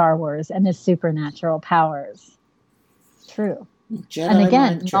about Star Wars and his supernatural powers. True. Jedi and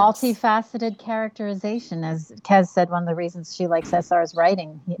again, mind tricks. multifaceted characterization. As Kez said, one of the reasons she likes SR's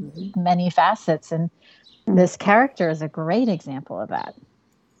writing, many facets. And this character is a great example of that.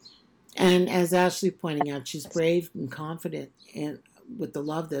 And as Ashley pointing out, she's brave and confident, and with the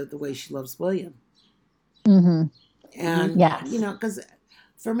love, the way she loves William. And Yes. because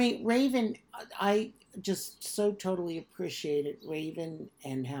for me, Raven, I just so totally appreciated Raven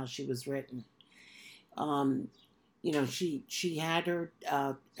and how she was written. She had her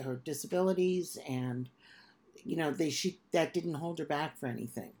disabilities, and that didn't hold her back for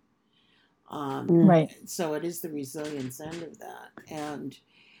anything. Right. So it is the resilience end of that, and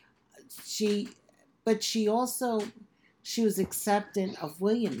she was accepting of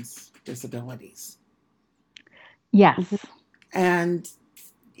William's disabilities. Yes. And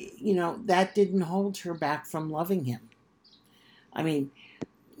that didn't hold her back from loving him. I mean,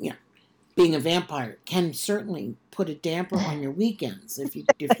 being a vampire can certainly put a damper on your weekends if you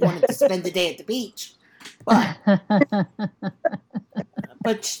wanted to spend the day at the beach. But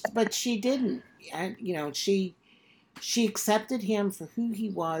she didn't. And she accepted him for who he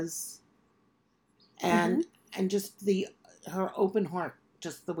was, and just her open heart,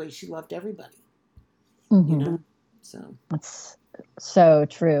 just the way she loved everybody. you Mhm. know. So That's so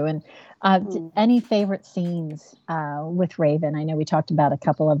true. And Mm. any favorite scenes with Raven? I know we talked about a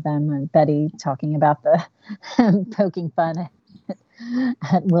couple of them, and Betty talking about the poking fun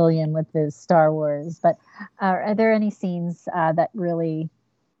at William with his Star Wars. But are there any scenes that really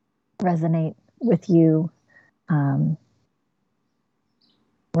resonate with you um,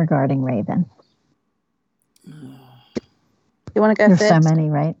 regarding Raven? You want to go There's so first? many,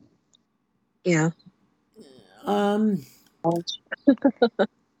 right? Yeah.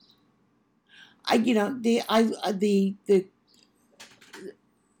 I you know the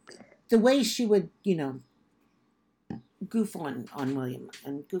way she would goof on William,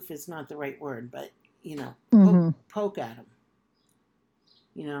 and goof is not the right word, but Mm-hmm. poke at him,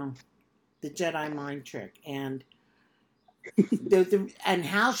 the Jedi mind trick, and and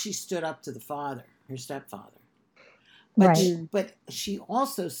how she stood up to the father, her stepfather, but Right. but she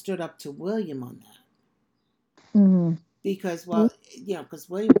also stood up to William on that, Mm-hmm. because because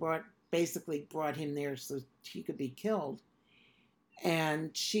William basically brought him there so he could be killed,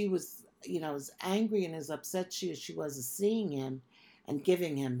 and she was as angry and as upset she was at seeing him and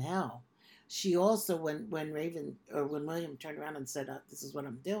giving him hell. She also, when Raven, or when William turned around and said, "This is what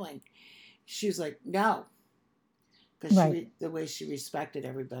I'm doing," she was like, "No," because Right. the way she respected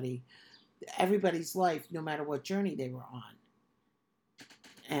everybody's life, no matter what journey they were on,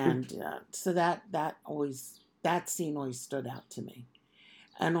 and so that scene always stood out to me,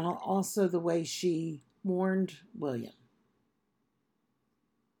 and also the way she mourned William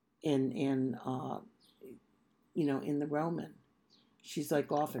in in the Roman. She's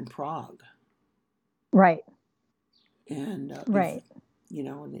like off in Prague, Right. and Right.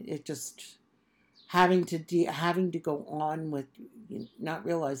 and it just having to go on with, not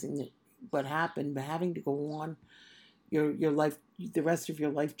realizing that what happened, but having to go on your life, the rest of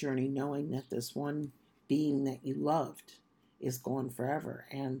your life journey, knowing that this one being that you loved is gone forever,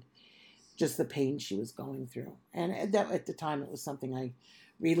 and just the pain she was going through. And that, at the time, it was something I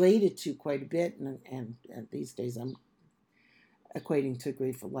related to quite a bit, and these days I'm equating to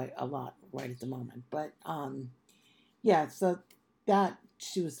grief a lot right at the moment. But yeah, so that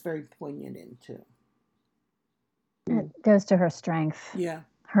she was very poignant into. It goes to her strength, Yeah.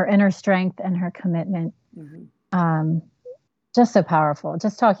 her inner strength, and her commitment. Mm-hmm. Just so powerful.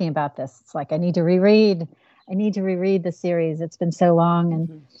 Just talking about this, it's like I need to reread. I need to reread the series. It's been so long.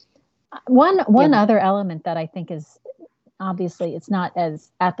 And one other element that I think is, obviously it's not as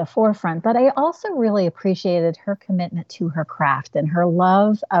at the forefront, but I also really appreciated her commitment to her craft and her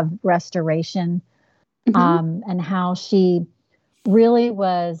love of restoration, and how she really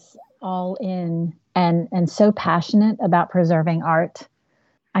was all in and so passionate about preserving art.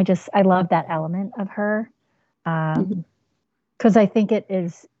 I love that element of her, because I think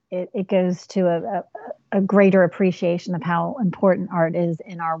it goes to a greater appreciation of how important art is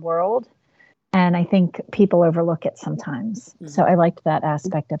in our world. And I think people overlook it sometimes. Mm-hmm. So I liked that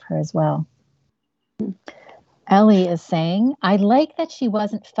aspect of her as well. Ellie is saying, I like that she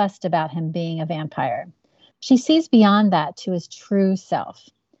wasn't fussed about him being a vampire. She sees beyond that to his true self.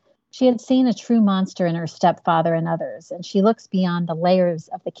 She had seen a true monster in her stepfather and others, and she looks beyond the layers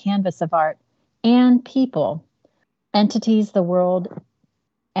of the canvas of art and people, entities, the world,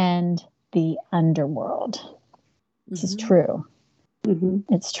 and the underworld. This is true.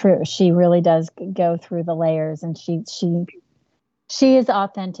 It's true. She really does go through the layers, and she is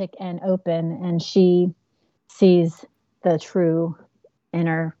authentic and open, and she sees the true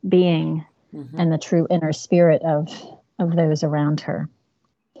inner being and the true inner spirit of those around her.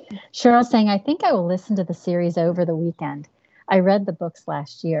 Cheryl's saying, I think I will listen to the series over the weekend. I read the books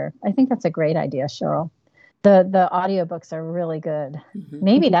last year. I think that's a great idea, Cheryl. The audiobooks are really good.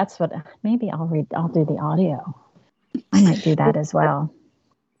 Maybe I'll do the audio. I might do that as well.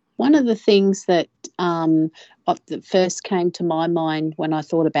 One of the things that first came to my mind when I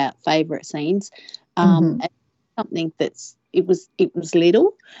thought about favourite scenes, something it was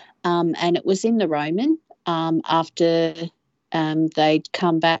little, and it was in the Roman, after they'd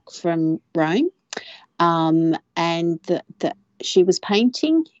come back from Rome, and she was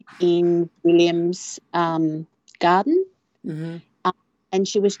painting in William's garden. And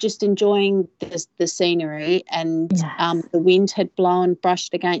she was just enjoying the scenery, and the wind had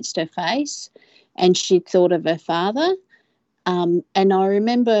brushed against her face, and she thought of her father. And I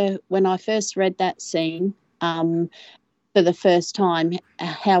remember when I first read that scene for the first time,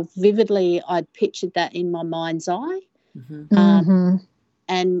 how vividly I'd pictured that in my mind's eye.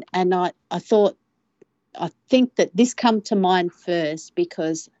 And I think that this come to mind first,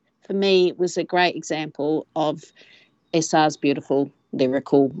 because for me it was a great example of SR's beautiful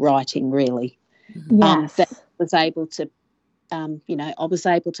lyrical writing, really. Mhm. Yes. That was able to, I was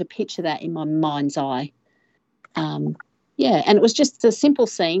able to picture that in my mind's eye. And it was just a simple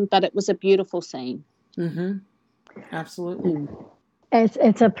scene, but it was a beautiful scene. Absolutely.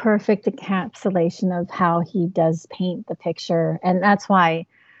 It's a perfect encapsulation of how he does paint the picture, and that's why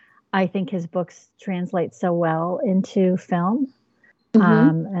I think his books translate so well into film.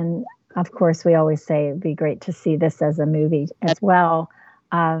 And of course, we always say it'd be great to see this as a movie as well,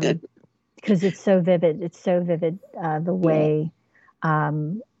 because it's so vivid. It's so vivid the way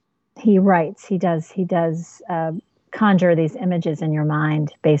he writes. He does conjure these images in your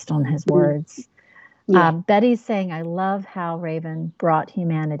mind based on his words. Betty's saying, I love how Raven brought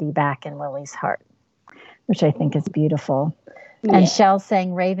humanity back in Lily's heart, which I think is beautiful. Yeah. And Shell's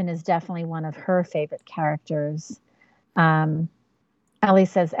saying Raven is definitely one of her favorite characters. Ellie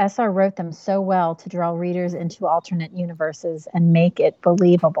says, SR wrote them so well to draw readers into alternate universes and make it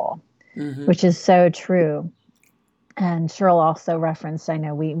believable, which is so true. And Cheryl also referenced, I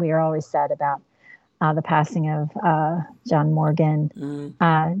know we are always sad about the passing of John Morgan.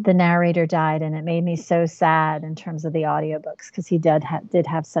 The narrator died, and it made me so sad in terms of the audiobooks, because he did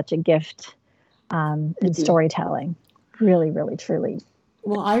have such a gift in storytelling. Really, really, truly.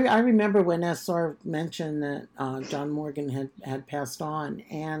 Well, I remember when SR mentioned that John Morgan had passed on,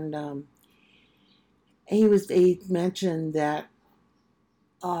 and he mentioned that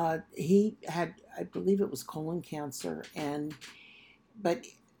he had, I believe it was colon cancer, but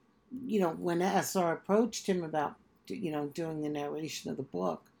when SR approached him about doing the narration of the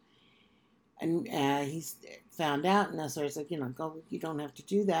book, and he found out, and SR's like, go, you don't have to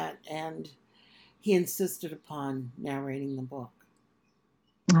do that, and he insisted upon narrating the book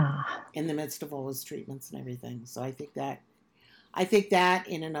in the midst of all his treatments and everything. So I think that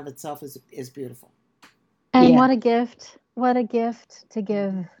in and of itself is beautiful. And what a gift to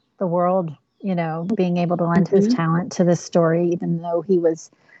give the world, being able to lend his talent to this story, even though he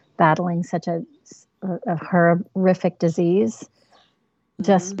was battling such a horrific disease.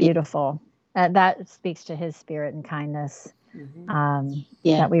 Just beautiful. That speaks to his spirit and kindness.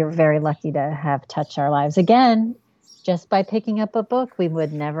 That we were very lucky to have touch our lives. Again, just by picking up a book, we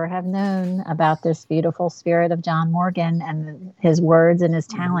would never have known about this beautiful spirit of John Morgan and his words and his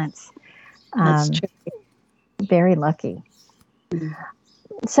talents. That's true. Very lucky.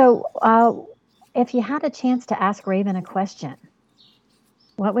 So if you had a chance to ask Raven a question,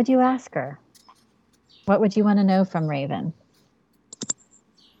 what would you ask her? What would you want to know from Raven?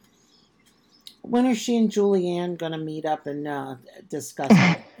 When are she and Julianne going to meet up and discuss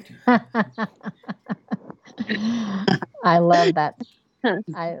it? I love that.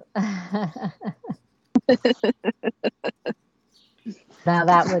 Now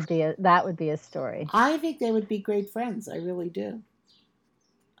that would be a story. I think they would be great friends. I really do.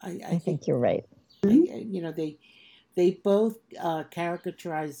 I think you're right. They both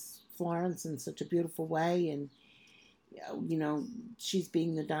caricaturize Florence in such a beautiful way, and she's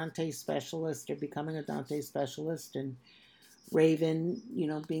being the Dante specialist or becoming a Dante specialist, and Raven,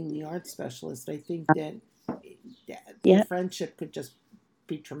 being the art specialist. I think that their friendship could just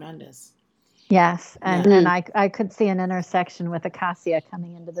be tremendous. Yes, and I could see an intersection with Acacia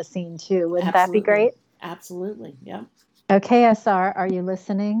coming into the scene too. Wouldn't that be great? Absolutely, yeah. Okay, SR, are you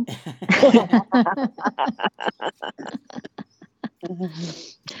listening?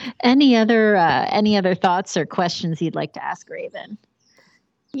 Any other thoughts or questions you'd like to ask Raven?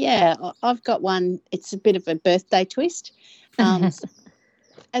 Yeah, I've got one. It's a bit of a birthday twist. As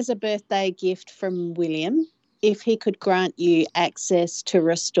a birthday gift from William, if he could grant you access to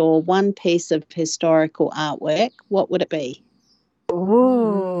restore one piece of historical artwork, what would it be?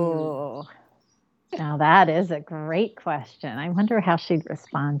 Ooh. Now that is a great question. I wonder how she'd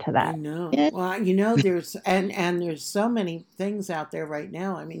respond to that. I know. Yeah. Well, there's there's so many things out there right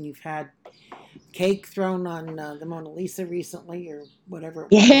now. I mean, you've had cake thrown on the Mona Lisa recently, or whatever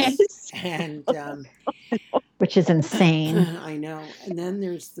it was, and which is insane. I know. And then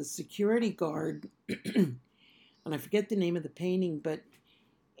there's the security guard, and I forget the name of the painting, but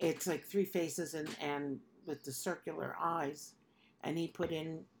it's like three faces and with the circular eyes, and he put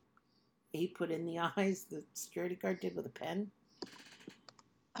in the eyes, the security guard did, with a pen.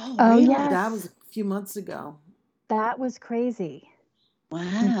 Oh really? Yes. That was a few months ago. That was crazy.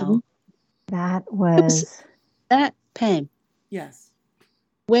 Wow. That was that pen. Yes.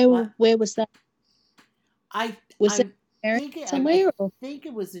 Where was that? I think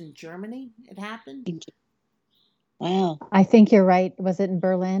it was in Germany. It happened. Wow. I think you're right. Was it in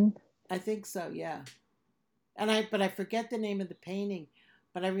Berlin? I think so. Yeah. But I forget the name of the painting.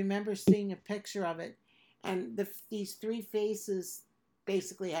 But I remember seeing a picture of it, and these three faces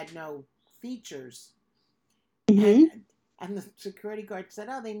basically had no features. Mhm. And the security guard said,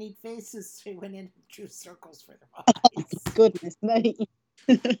 "Oh, they need faces." So he went in and drew circles for their eyes. Goodness me.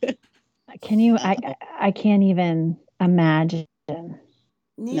 Can you? I can't even imagine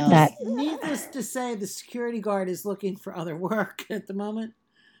that. Needless to say, the security guard is looking for other work at the moment.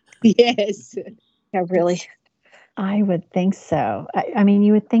 Yes. Yeah, really. I would think so. I mean,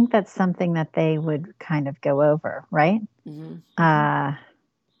 you would think that's something that they would kind of go over, right? Mm-hmm.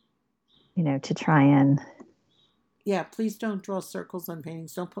 To try and. Yeah, please don't draw circles on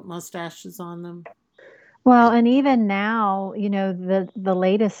paintings. Don't put mustaches on them. Well, and even now, the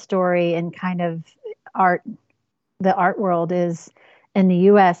latest story in kind of art, the art world is in the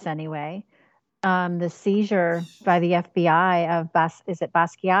U.S. anyway. The seizure by the FBI of is it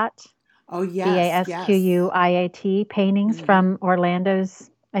Basquiat? Oh yes, Basquiat paintings from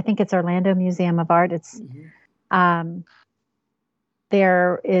Orlando's. I think it's Orlando Museum of Art. It's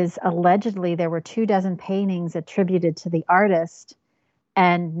there were 24 paintings attributed to the artist,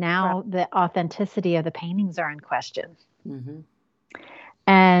 and now the authenticity of the paintings are in question. Mm-hmm.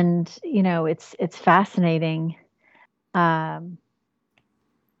 And it's fascinating that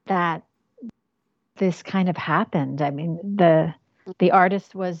this kind of happened. I mean, the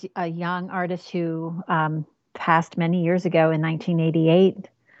artist was a young artist who passed many years ago in 1988.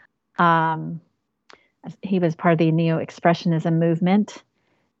 He was part of the Neo-Expressionism movement,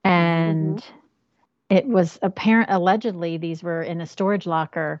 and it was allegedly these were in a storage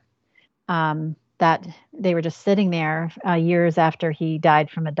locker that they were just sitting there years after he died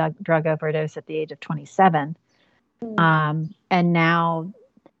from a drug overdose at the age of 27. And now,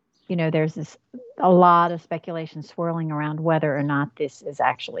 there's a lot of speculation swirling around whether or not this is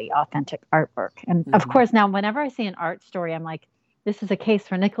actually authentic artwork. And of course, now whenever I see an art story, I'm like, this is a case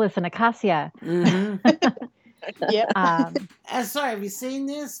for Nicholas and Acacia. Yeah. Sorry, have you seen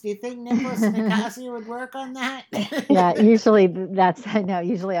this? Do you think Nicholas and Acacia would work on that? Yeah, usually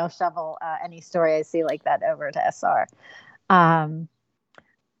usually I'll shovel any story I see like that over to SR.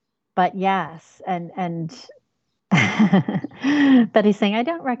 But yes, and Betty's saying, I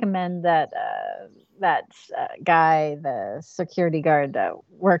don't recommend that guy, the security guard,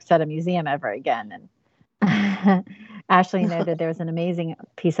 works at a museum ever again. And Ashley noted there was an amazing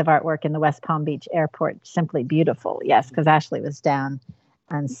piece of artwork in the West Palm Beach airport. Simply beautiful. Yes, because Ashley was down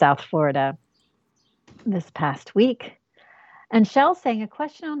in South Florida this past week. And Shell's saying, a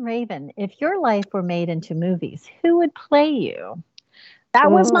question on Raven. If your life were made into movies, who would play you?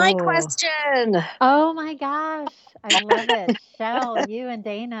 That was my question. Oh my gosh. I love it. Shell, you and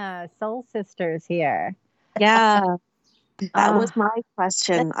Dana, soul sisters here. Yeah. That was my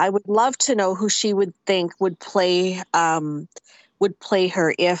question. I would love to know who she would think would play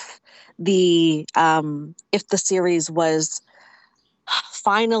her if the series was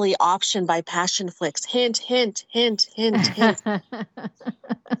finally optioned by Passionflix. Hint, hint, hint, hint, hint.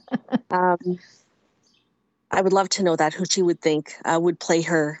 I would love to know that who she would think would play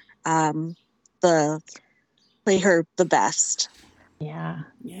her the best. Yeah.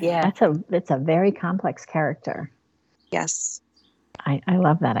 It's a very complex character. Yes. I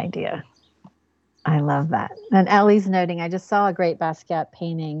love that idea. I love that. And Ellie's noting, I just saw a great Basquiat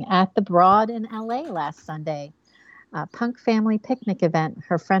painting at the Broad in LA last Sunday. A punk family picnic event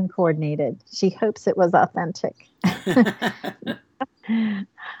her friend coordinated. She hopes it was authentic.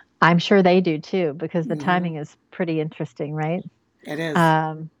 I'm sure they do too, because the timing is pretty interesting, right? It is.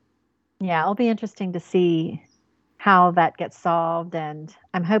 Yeah, it'll be interesting to see how that gets solved. And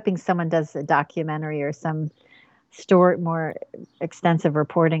I'm hoping someone does a documentary or some more extensive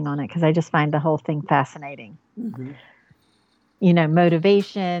reporting on it, because I just find the whole thing fascinating.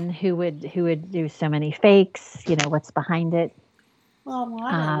 Motivation, who would do so many fakes, what's behind it. Well, a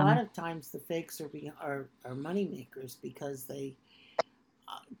lot of times the fakes are money makers, because they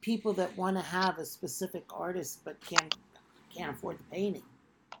people that want to have a specific artist but can't afford the painting.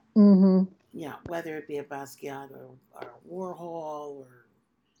 Whether it be a Basquiat or Warhol or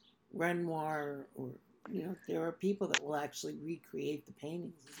Renoir, or there are people that will actually recreate the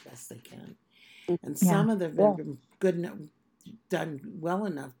paintings as best they can, and some of them have been done well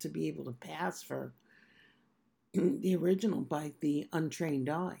enough to be able to pass for the original by the untrained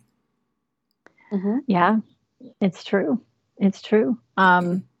eye. Yeah, it's true. It's true.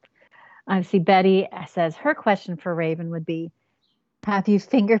 I see Betty says her question for Raven would be, have you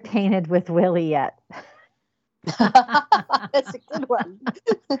finger painted with Willie yet? That's a good one.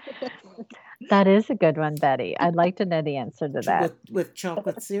 That is a good one, Betty. I'd like to know the answer to that. With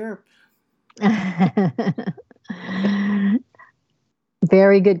chocolate syrup.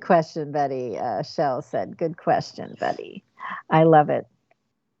 Very good question, Betty. Shell said, good question, Betty. I love it.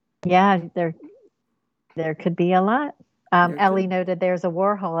 Yeah, there could be a lot. There Ellie could. noted there's a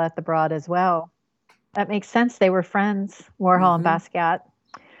Warhol at the Broad as well. That makes sense. They were friends, Warhol and Mhm.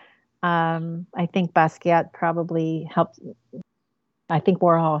 Basquiat. I think Basquiat probably helped. I think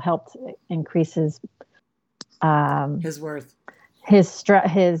Warhol helped increase His worth. his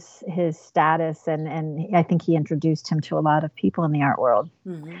status, and I think he introduced him to a lot of people in the art world.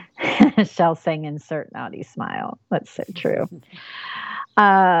 Mhm. Shell saying, "Insert naughty smile." That's so true.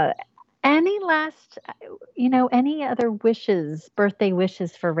 Uh, any last, any other wishes, birthday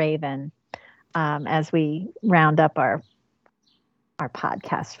wishes for Raven, as we round up our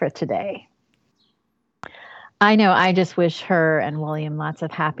podcast for today? I know I just wish her and William lots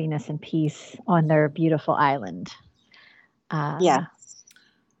of happiness and peace on their beautiful island. Yeah.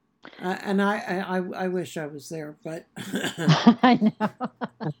 And I wish I was there, but I know.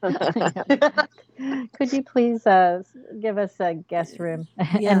 I know. Could you please give us a guest room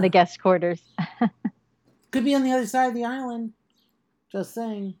and yeah, the guest quarters? could be on the other side of the island. Just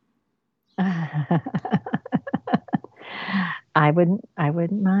saying. I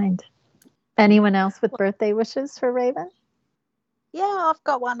wouldn't mind. Anyone else with birthday wishes for Raven? Yeah, I've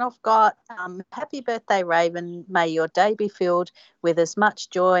got one. I've got happy birthday, Raven. May your day be filled with as much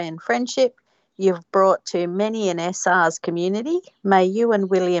joy and friendship you've brought to many an SR's community. May you and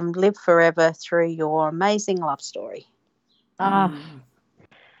William live forever through your amazing love story. Oh,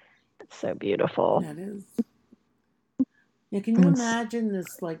 it's so beautiful. That is. Yeah, can you imagine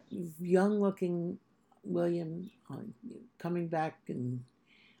this like young-looking William coming back and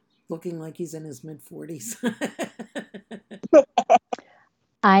looking like he's in his mid-40s?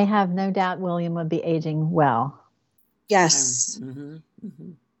 I have no doubt William would be aging well. Yes.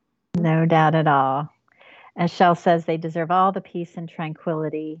 No doubt at all. As Shell says, they deserve all the peace and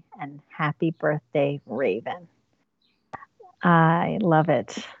tranquility, and happy birthday, Raven. I love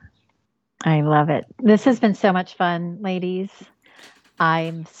it. I love it. This has been so much fun, ladies.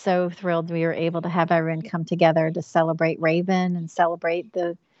 I'm so thrilled we were able to have everyone come together to celebrate Raven and celebrate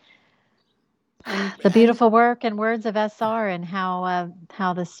the beautiful work and words of SR, and how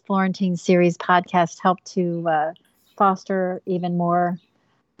this Florentine series podcast helped to foster even more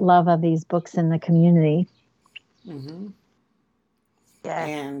love of these books in the community. Yeah.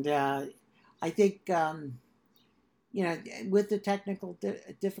 And I think with the technical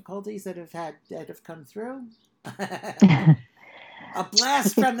difficulties that have come through, a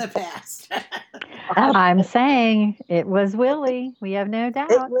blast from the past. I'm saying it was Willie. We have no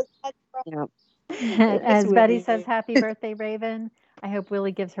doubt. As Betty says, happy birthday, Raven. I hope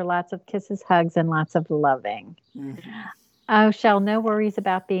Willie gives her lots of kisses, hugs, and lots of loving. Oh, Shell, no worries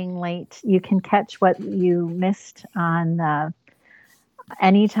about being late. You can catch what you missed on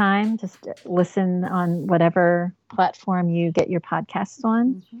anytime. Just listen on whatever platform you get your podcasts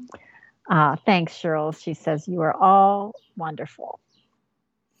on. Thanks, Cheryl. She says, you are all wonderful.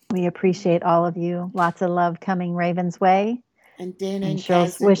 We appreciate all of you. Lots of love coming Raven's way. And Dana and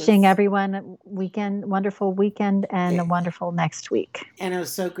Cheryl's wishing everyone a wonderful weekend and a wonderful next week. And it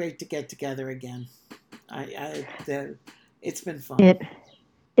was so great to get together again. It's been fun.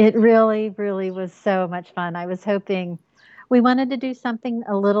 It really, really was so much fun. I was hoping we wanted to do something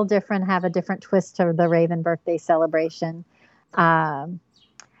a little different, have a different twist to the Raven birthday celebration. And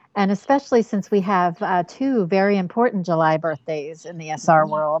especially since we have two very important July birthdays in the SR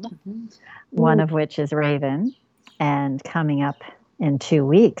world, one of which is Raven, and coming up in 2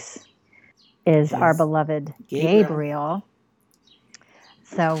 weeks is our beloved Gabriel.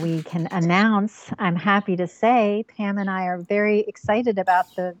 So we can announce, I'm happy to say, Pam and I are very excited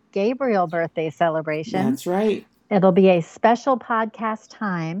about the Gabriel birthday celebration. That's right. It'll be a special podcast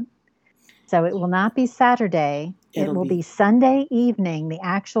time. So it will not be Saturday. It will be Sunday evening, the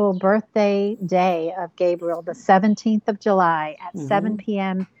actual birthday day of Gabriel, the 17th of July at 7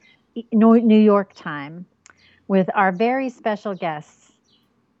 p.m. New York time, with our very special guests,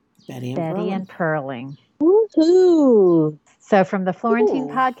 Betty and Perling. Woohoo! So from the Florentine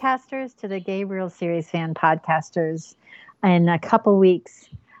podcasters to the Gabriel Series fan podcasters, in a couple weeks,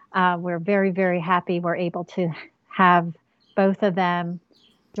 we're very, very happy we're able to have both of them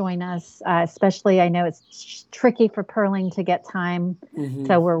join us, especially I know it's tricky for Perling to get time.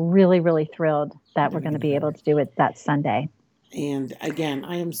 So we're really, really thrilled that we're going to be able to do it that Sunday. And again,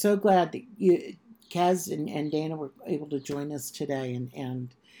 I am so glad that you, Kaz and Dana were able to join us today,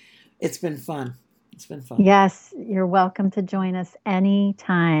 and it's been fun. It's been fun. Yes, you're welcome to join us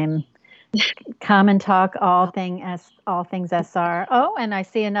anytime. Come and talk all things SR. Oh, and I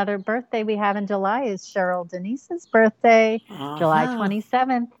see another birthday we have in July is Cheryl Denise's birthday, July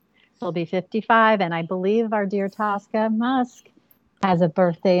 27th. She'll be 55, and I believe our dear Tosca Musk has a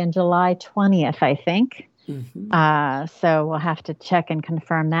birthday in July 20th, I think. So we'll have to check and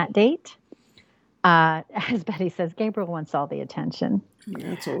confirm that date. As Betty says, Gabriel wants all the attention.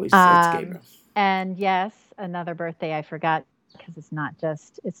 That's always that's Gabriel. And yes, another birthday I forgot, because it's not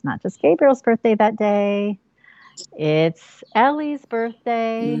just Gabriel's birthday that day. It's Ellie's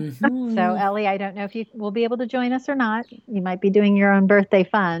birthday. So Ellie, I don't know if you will be able to join us or not. You might be doing your own birthday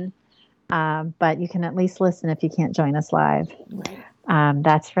fun, but you can at least listen if you can't join us live. Right.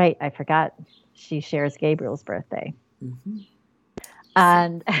 That's right. I forgot she shares Gabriel's birthday.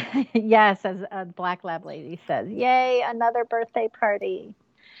 And yes, as a Black Lab lady says, yay, another birthday party.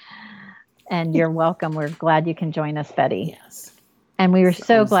 And you're welcome. We're glad you can join us, Betty. Yes. And we were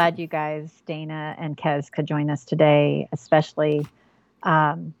so glad you guys, Dana and Kez, could join us today, especially,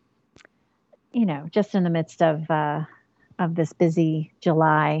 just in the midst of this busy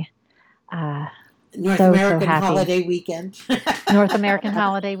July. North American holiday weekend. North American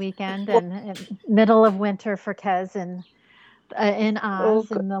holiday weekend and middle of winter for Kez and in Oz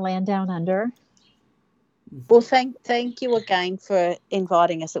in the land down under. Well, thank you again for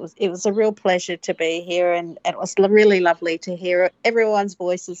inviting us. It was a real pleasure to be here, and it was really lovely to hear everyone's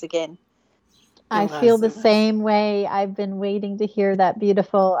voices again. I feel the same way. I've been waiting to hear that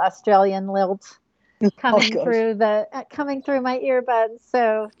beautiful Australian lilt coming through my earbuds.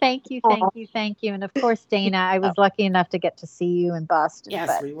 So thank you, and of course, Dana, I was lucky enough to get to see you in Boston.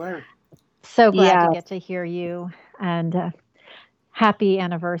 Yes, we were. So glad to get to hear you, and happy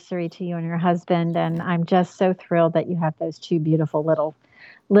anniversary to you and your husband. And I'm just so thrilled that you have those two beautiful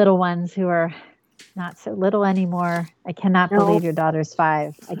little ones who are not so little anymore. I cannot believe your daughter's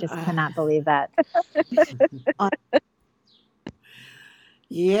 5. I just cannot believe that.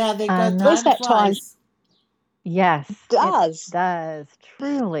 Yeah, they got time flies. Yes, it does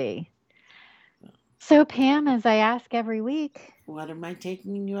truly. So Pam, as I ask every week, what am I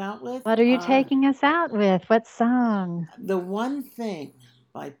taking you out with? What are you taking us out with? What song? The One Thing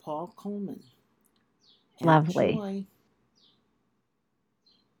by Paul Coleman. Lovely. Enjoy.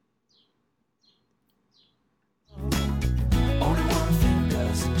 Only one thing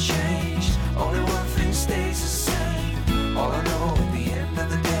doesn't change. Only one thing stays the same. All I know at the end of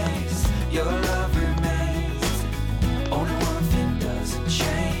the day is your love remains. Only one thing doesn't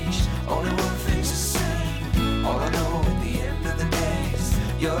change. Only one thing's the same. All I know at the end of the day is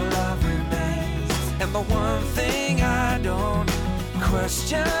your love remains. And the one thing I don't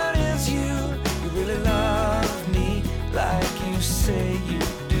question is you. You really love me like you say you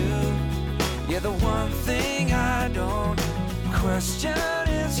do. Yeah, the one thing I don't question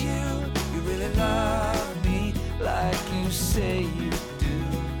is you. You really love me like you say you do.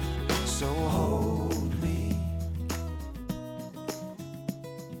 So hold